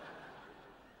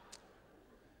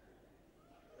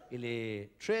 Il est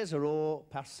très heureux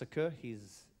parce que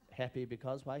he's happy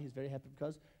because, why? He's very happy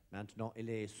because, maintenant, il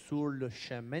est sur le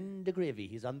chemin de gravy.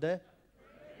 He's on the...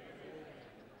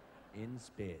 in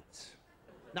spades.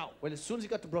 Now, well, as soon as he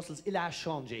got to Brussels, il a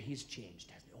changé. He's changed,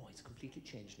 hasn't he? Oh, he's completely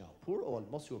changed now. Poor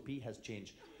old Monsieur P has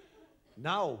changed.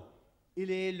 Now, il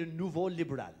est le nouveau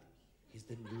libéral. He's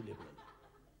the new liberal.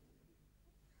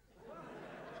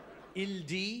 Il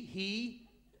dit, he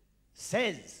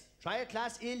says. Try a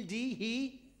class, il dit,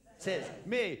 he says.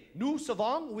 Mais nous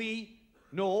savons, we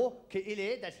know, qu'il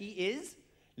est, that he is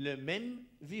le même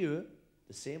vieux,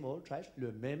 the same old, try it,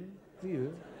 le même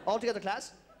vieux. All together,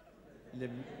 class. Le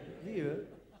vieux,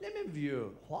 le même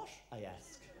vieux. What, I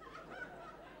ask?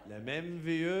 Le même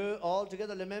vieux, all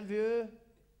together, le même vieux.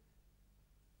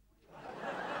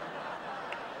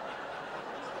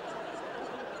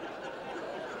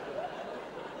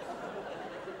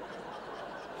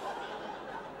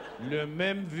 Le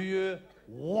même vieux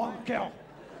wanker.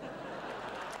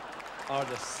 Or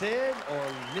the same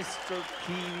old Mr.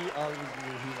 P always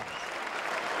knew he was.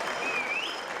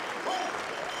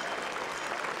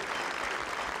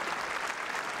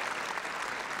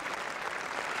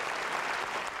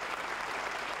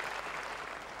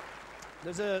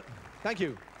 Thank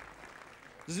you.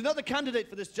 There's another candidate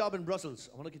for this job in Brussels.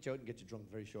 I want to get you out and get you drunk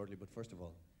very shortly, but first of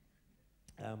all,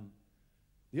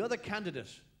 the other candidate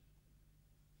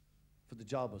for the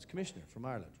job was Commissioner from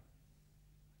Ireland.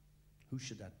 Who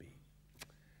should that be?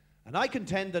 And I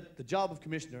contend that the job of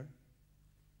Commissioner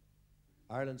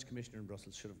Ireland's commissioner in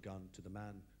Brussels should have gone to the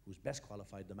man who was best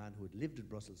qualified, the man who had lived in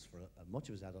Brussels for much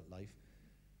of his adult life,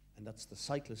 and that's the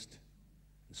cyclist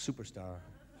and superstar,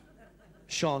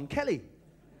 Sean Kelly.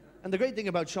 And the great thing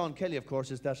about Sean Kelly, of course,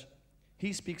 is that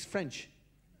he speaks French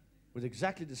with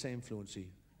exactly the same fluency.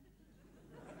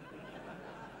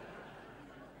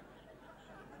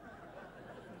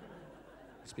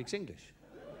 He speaks English.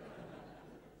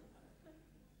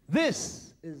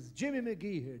 This is Jimmy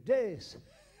McGee here, day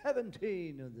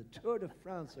 17 of the Tour de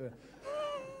France.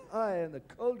 I am the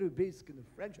Col du Bisque in the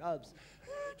French Alps.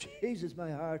 Jesus,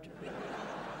 my heart.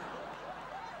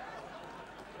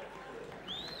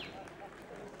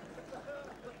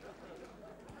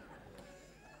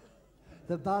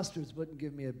 The bastards wouldn't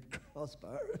give me a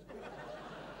crossbar.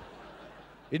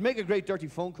 He'd make a great dirty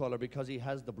phone caller because he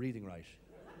has the breathing right.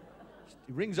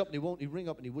 He rings up and he'd ring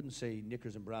up and he wouldn't say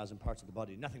knickers and bras and parts of the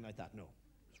body, nothing like that, no.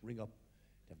 Just ring up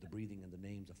to have the breathing and the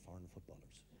names of foreign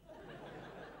footballers.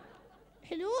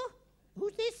 Hello?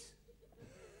 Who's this?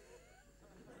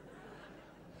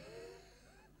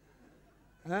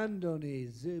 Andoni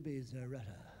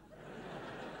Zubizarreta.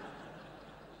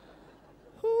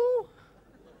 Who?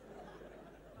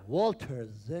 Walter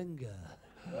Zenga.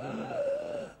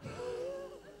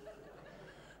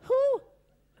 Who?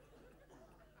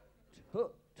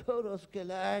 Toto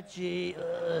Scalacci.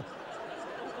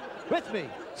 With me,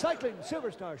 cycling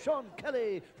superstar Sean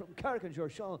Kelly from Carrickshire.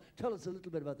 Sean, tell us a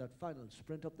little bit about that final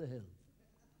sprint up the hill.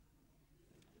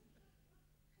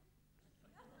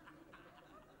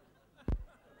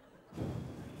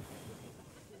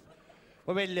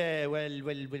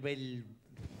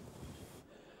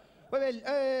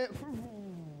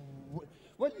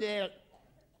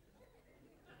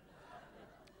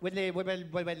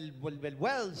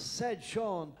 Well said,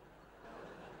 Sean.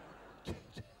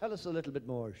 Tell us a little bit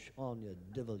more, Sean, you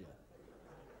devil, you.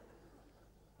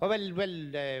 What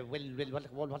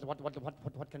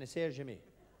can I say, Jimmy?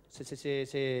 C'est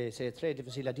très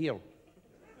difficile à dire.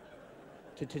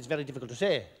 It's very difficult to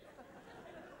say.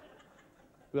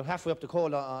 We were halfway up the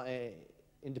col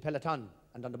in the peloton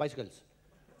and on the bicycles.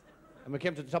 And we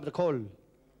came to the top of the col.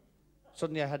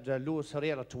 Suddenly I had Luis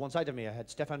Herrera to one side of me. I had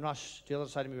Stefan Roche to the other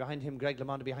side of me. Behind him, Greg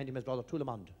LeMond. Behind him, his brother, Tout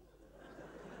LeMond.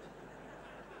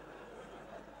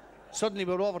 Suddenly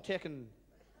we were overtaken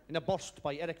in a burst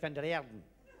by Eric van der Erden.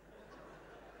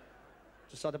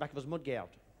 Just saw the back of his mudguard.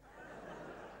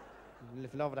 I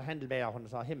fell over the handlebar when I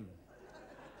saw him.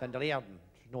 Van der Erden.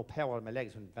 No power in my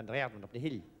legs when Van der Erden went up the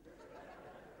hill.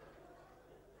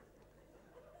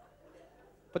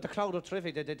 But the crowd were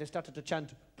terrific. They started to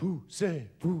chant, Poussez,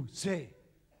 poussez.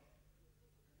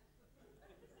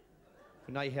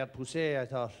 When I heard poussez, I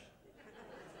thought,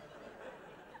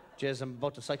 jeez, I'm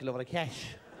about to cycle over a cat.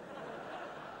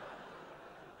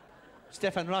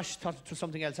 Stefan Roche thought it was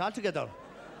something else altogether.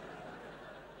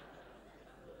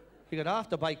 He got off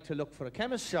the bike to look for a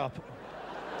chemist shop.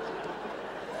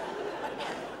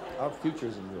 Our future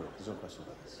is in Europe, there's no question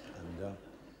about this. And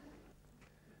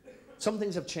some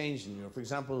things have changed in Europe. For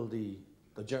example, the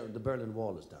Berlin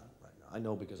Wall is down right now. I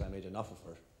know because I made an offer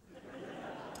for it.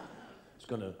 I was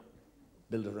going to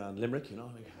build it around Limerick, you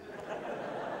know.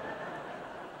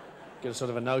 Get a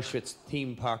sort of an Auschwitz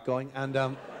theme park going. And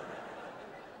the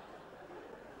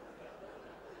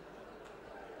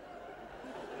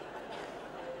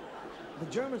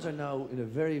Germans are now in a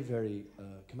very, very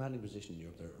commanding position in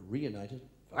Europe. They're reunited.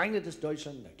 Vereinigtes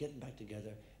Deutschland, they're getting back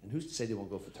together. And who's to say they won't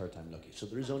go for third time lucky? So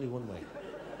there is only one way.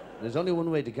 There's only one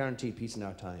way to guarantee peace in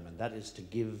our time, and that is to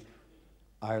give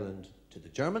Ireland to the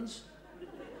Germans,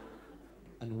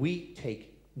 and we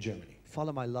take Germany.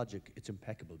 Follow my logic, it's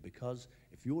impeccable, because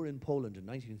if you were in Poland in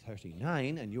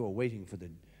 1939 and you were waiting for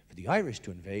the Irish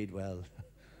to invade, well,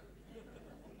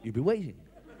 you'd be waiting.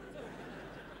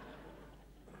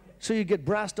 So you get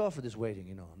brassed off for this waiting,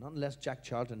 you know. Not unless Jack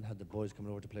Charlton had the boys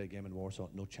coming over to play a game in Warsaw,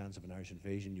 no chance of an Irish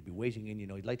invasion. You'd be waiting in, you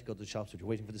know, you'd like to go to the shops, but you're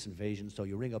waiting for this invasion, so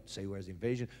you ring up to say, where's the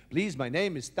invasion? Please, my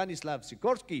name is Stanislav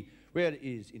Sikorski. Where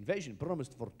is invasion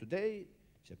promised for today,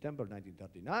 September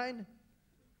 1939? And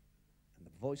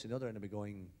the voice on the other end will be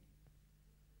going,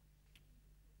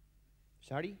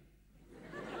 sorry?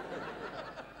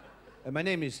 My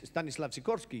name is Stanislav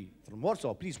Sikorski from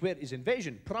Warsaw. Please, where is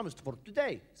invasion promised for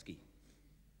today? Ski.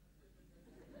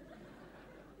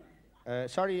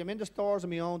 Sorry, I'm in the stores on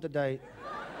my own today.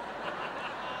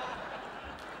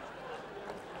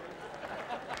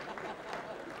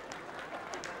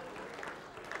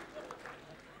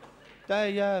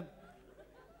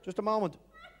 Just a moment.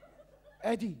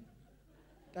 Eddie,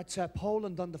 that's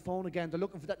Poland on the phone again. They're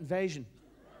looking for that invasion.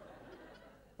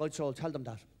 Right, so I'll tell them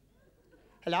that.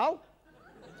 Hello?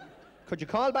 Could you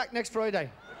call back next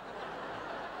Friday?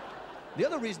 The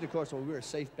other reason, of course, why we're a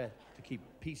safe bet to keep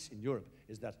peace in Europe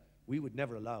is that we would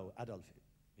never allow Adolf.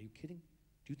 Are you kidding?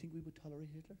 Do you think we would tolerate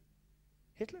Hitler?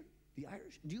 Hitler? The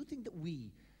Irish? Do you think that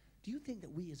we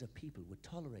as a people would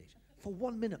tolerate for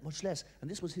 1 minute, much less, and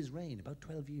this was his reign, about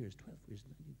 12 years,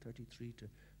 1933 to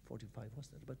 45, what's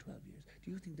that, about 12 years.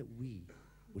 Do you think that we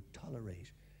would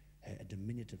tolerate a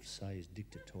diminutive-sized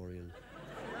dictatorial...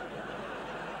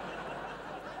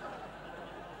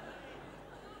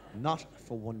 Not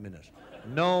for 1 minute.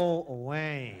 No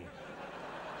way.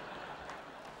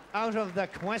 Out of the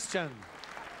question.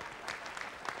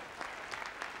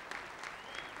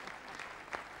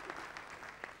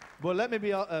 Well, let me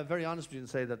be very honest with you and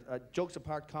say that, jokes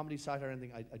apart, comedy, satire,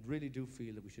 anything, I really do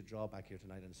feel that we should draw back here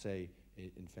tonight and say,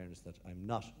 in fairness, that I'm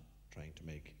not trying to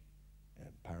make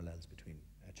parallels between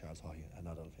Charles Haughey and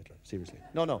Adolf Hitler. Seriously.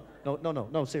 No,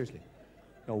 seriously.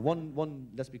 No, one,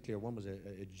 let's be clear, one was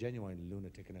a genuine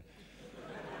lunatic and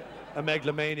a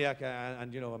megalomaniac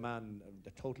and, you know, a man,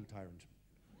 a total tyrant.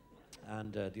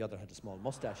 And the other had a small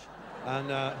mustache.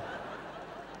 And...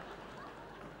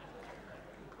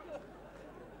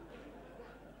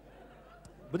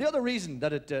 but the other reason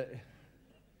that it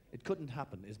couldn't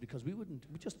happen is because we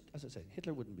just, as I said,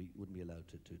 Hitler wouldn't be allowed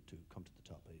to come to the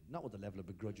top, not with the level of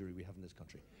begrudgery we have in this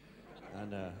country.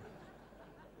 And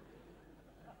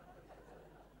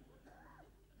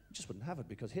just wouldn't have it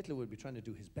because Hitler would be trying to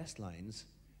do his best lines,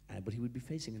 but he would be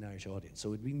facing an Irish audience.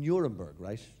 So it'd be Nuremberg,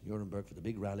 right? Nuremberg for the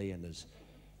big rally, and there's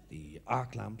the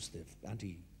arc lamps, the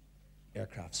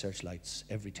anti-aircraft searchlights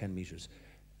every 10 meters,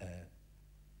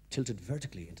 tilted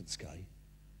vertically into the sky.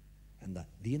 And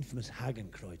the infamous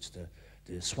Hakenkreuz,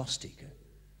 the swastika,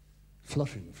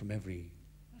 fluttering from every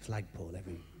flagpole,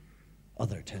 every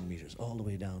other 10 meters, all the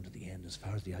way down to the end, as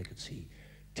far as the eye could see.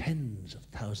 Tens of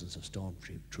thousands of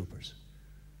stormtroopers.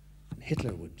 And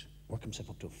Hitler would work himself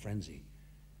up to a frenzy.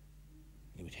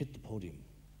 He would hit the podium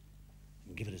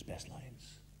and give it his best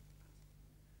lines.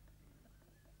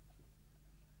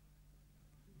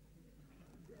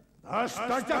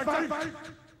 Start the fight!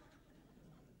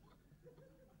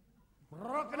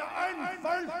 Rocken ein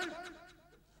Volk,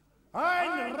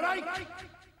 ein Reich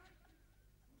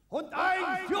und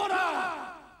ein Führer!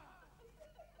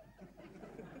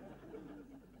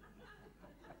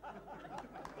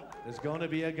 There's going to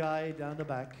be a guy down the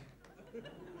back.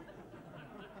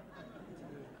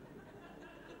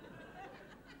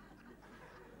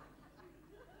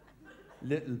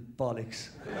 Little bollocks.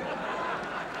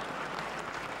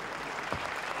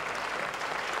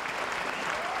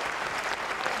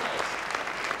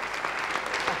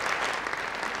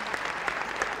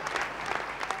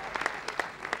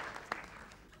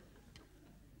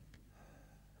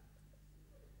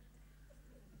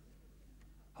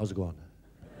 How's it going?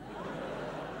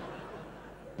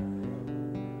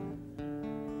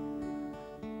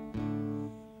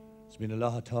 There's been a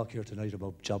lot of talk here tonight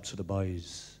about jobs for the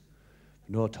boys.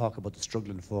 No talk about the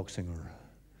struggling folk singer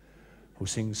who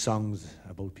sings songs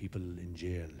about people in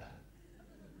jail.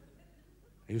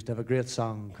 I used to have a great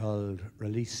song called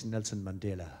Release Nelson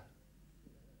Mandela.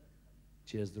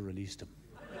 Cheers, they released him.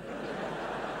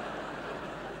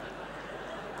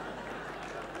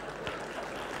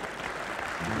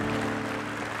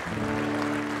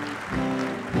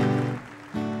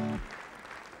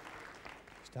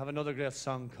 Used to have another great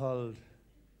song called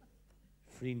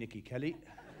Free Nicky Kelly.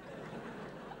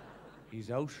 He's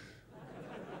out.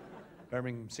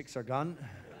 Birmingham 6 are gone.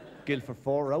 Guildford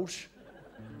 4 out.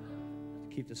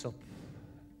 Keep this up.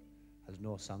 There's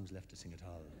no songs left to sing at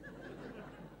all.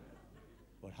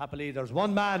 But happily, there's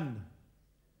one man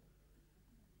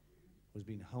who's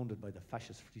been hounded by the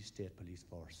fascist Free State Police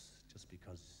Force just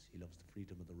because he loves the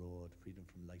freedom of the road, freedom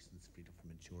from license, freedom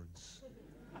from insurance.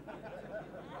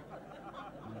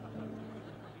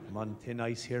 I'm on thin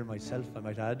ice here myself, I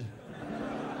might add.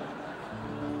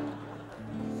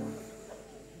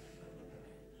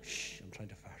 Shh, I'm trying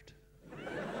to fart.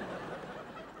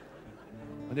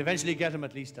 When they eventually get him,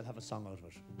 at least I'll have a song out of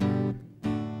it.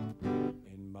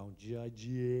 In Mount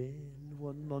Jael,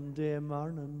 one Monday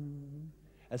morning,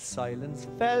 a silence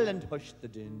fell and hushed the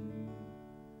din,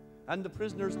 and the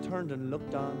prisoners turned and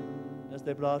looked on as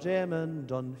they brought Eamon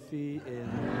Dunphy in.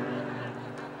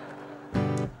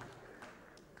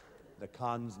 The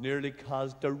cons nearly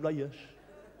caused a riot.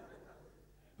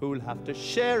 Who'll have to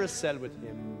share a cell with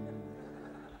him?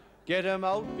 Get him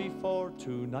out before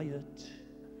tonight.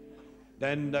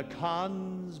 Then the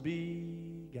cons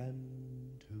began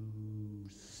to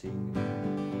sing.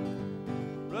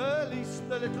 Release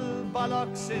the little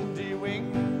bollocks in the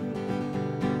wing.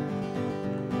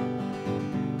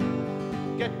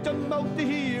 Get them out to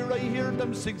here, I hear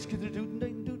them sing.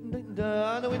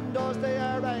 On the windows they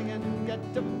are banging,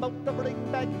 get them out the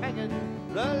bring back hanging,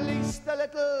 release the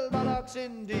little bollocks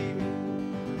indeed.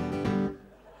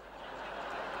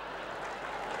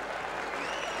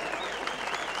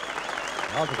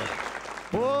 All together.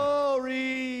 Oh,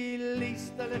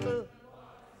 release the little.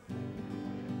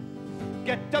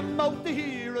 Get them out the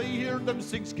here, I hear them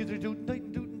sing skidder-doot,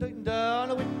 night, down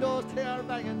the windows they are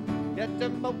banging. Get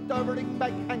them out the bring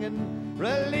back hanging,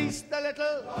 release the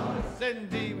little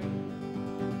Cindy.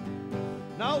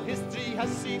 Now history has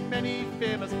seen many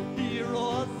famous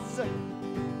heroes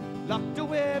locked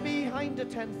away behind a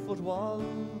 10-foot wall.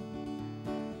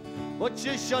 But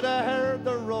you should have heard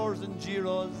the roars and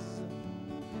jeers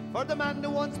for the man who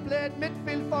once played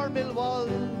midfield for Millwall.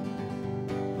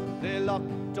 They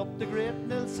locked up the great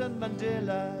Nelson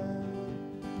Mandela.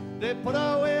 They put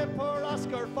away poor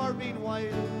Oscar for being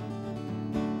wild.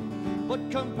 But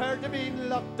compared to being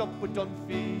locked up with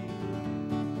Dunphy,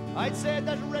 I'd say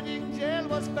that Reading jail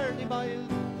was fairly mild.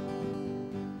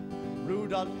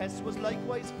 Rudolph Hess was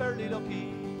likewise fairly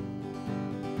lucky.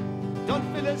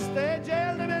 Dunphy they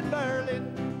jailed him in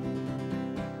Berlin.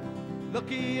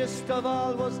 Luckiest of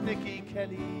all was Nicky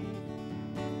Kelly.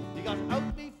 He got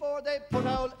out before they put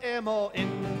out Amo in.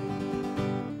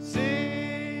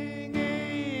 Singing,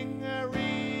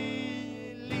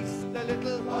 release the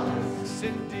little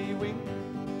Cindy Wing.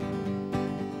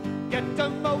 Get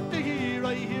them out to here,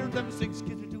 I hear them sing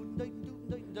skidder-doot,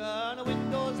 down the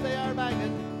windows they are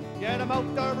banging. Get them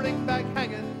out there, bring back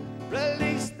hanging,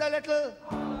 release the little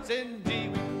Cindy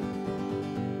Wing.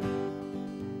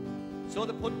 So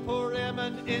they put poor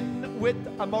Eamon in with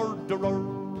a murderer,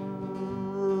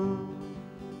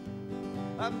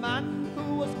 a man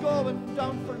who was going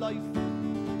down for life,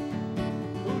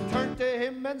 who turned to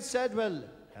him and said, well,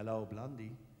 hello,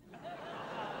 Blondie.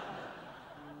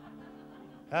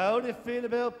 How do you feel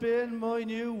about being my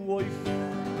new wife?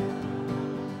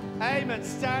 Eamon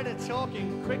started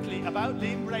talking quickly about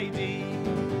Liam Brady,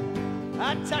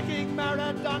 attacking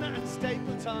Maradona and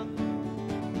Stapleton,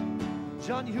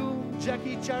 John Hume,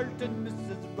 Jackie Charlton,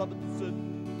 Mrs. Robinson.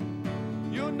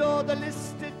 You know the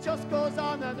list, it just goes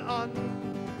on and on.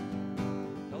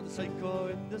 Now the psycho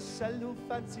in the cell who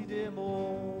fancied him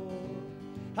more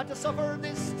had to suffer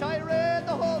this tirade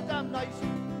the whole damn night.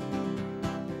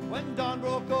 When dawn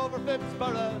broke over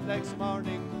Phibsborough next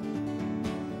morning,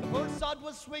 the poor sod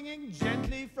was swinging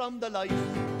gently from the light,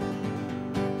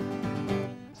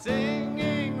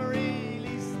 singing,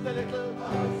 release the little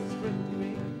sprinty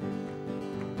wing.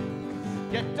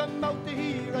 Get them out to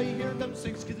here, I hear them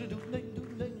sing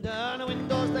skidder-doot, down the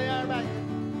windows they are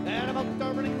banging, and about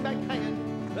their bring back hanging,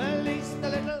 release the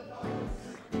little.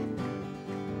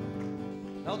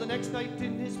 Now the next night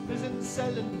in his prison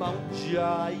cell in Mount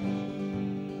Jai,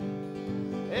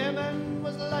 Eamon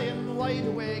was lying wide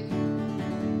awake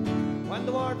when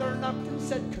the warder knocked and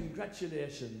said,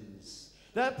 congratulations,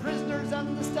 the prisoners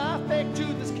and the staff baked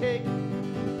Judas cake.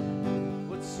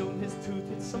 But soon his tooth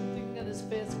hit something and his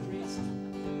face creased.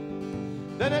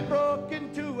 Then it broke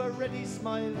into a ready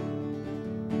smile.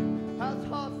 How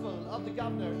thoughtful of the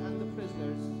governor and the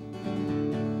prisoners.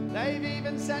 They've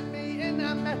even sent me in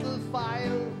a metal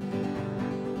file.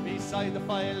 Beside the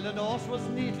file the note was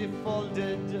neatly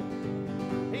folded.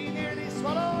 He nearly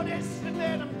swallowed it and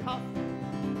made him cough.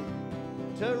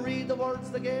 To read the words,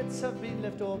 the gates have been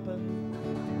left open.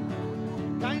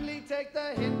 Kindly take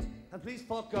the hint and please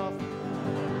fuck off.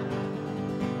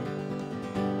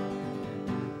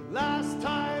 Last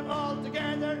time all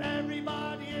together,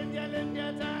 everybody in the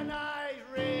Olympia tonight,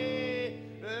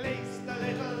 release the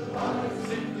little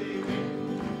horse in the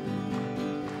wind.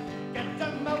 Get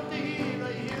them out to here,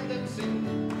 I hear them sing.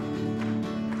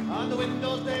 On the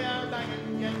windows they are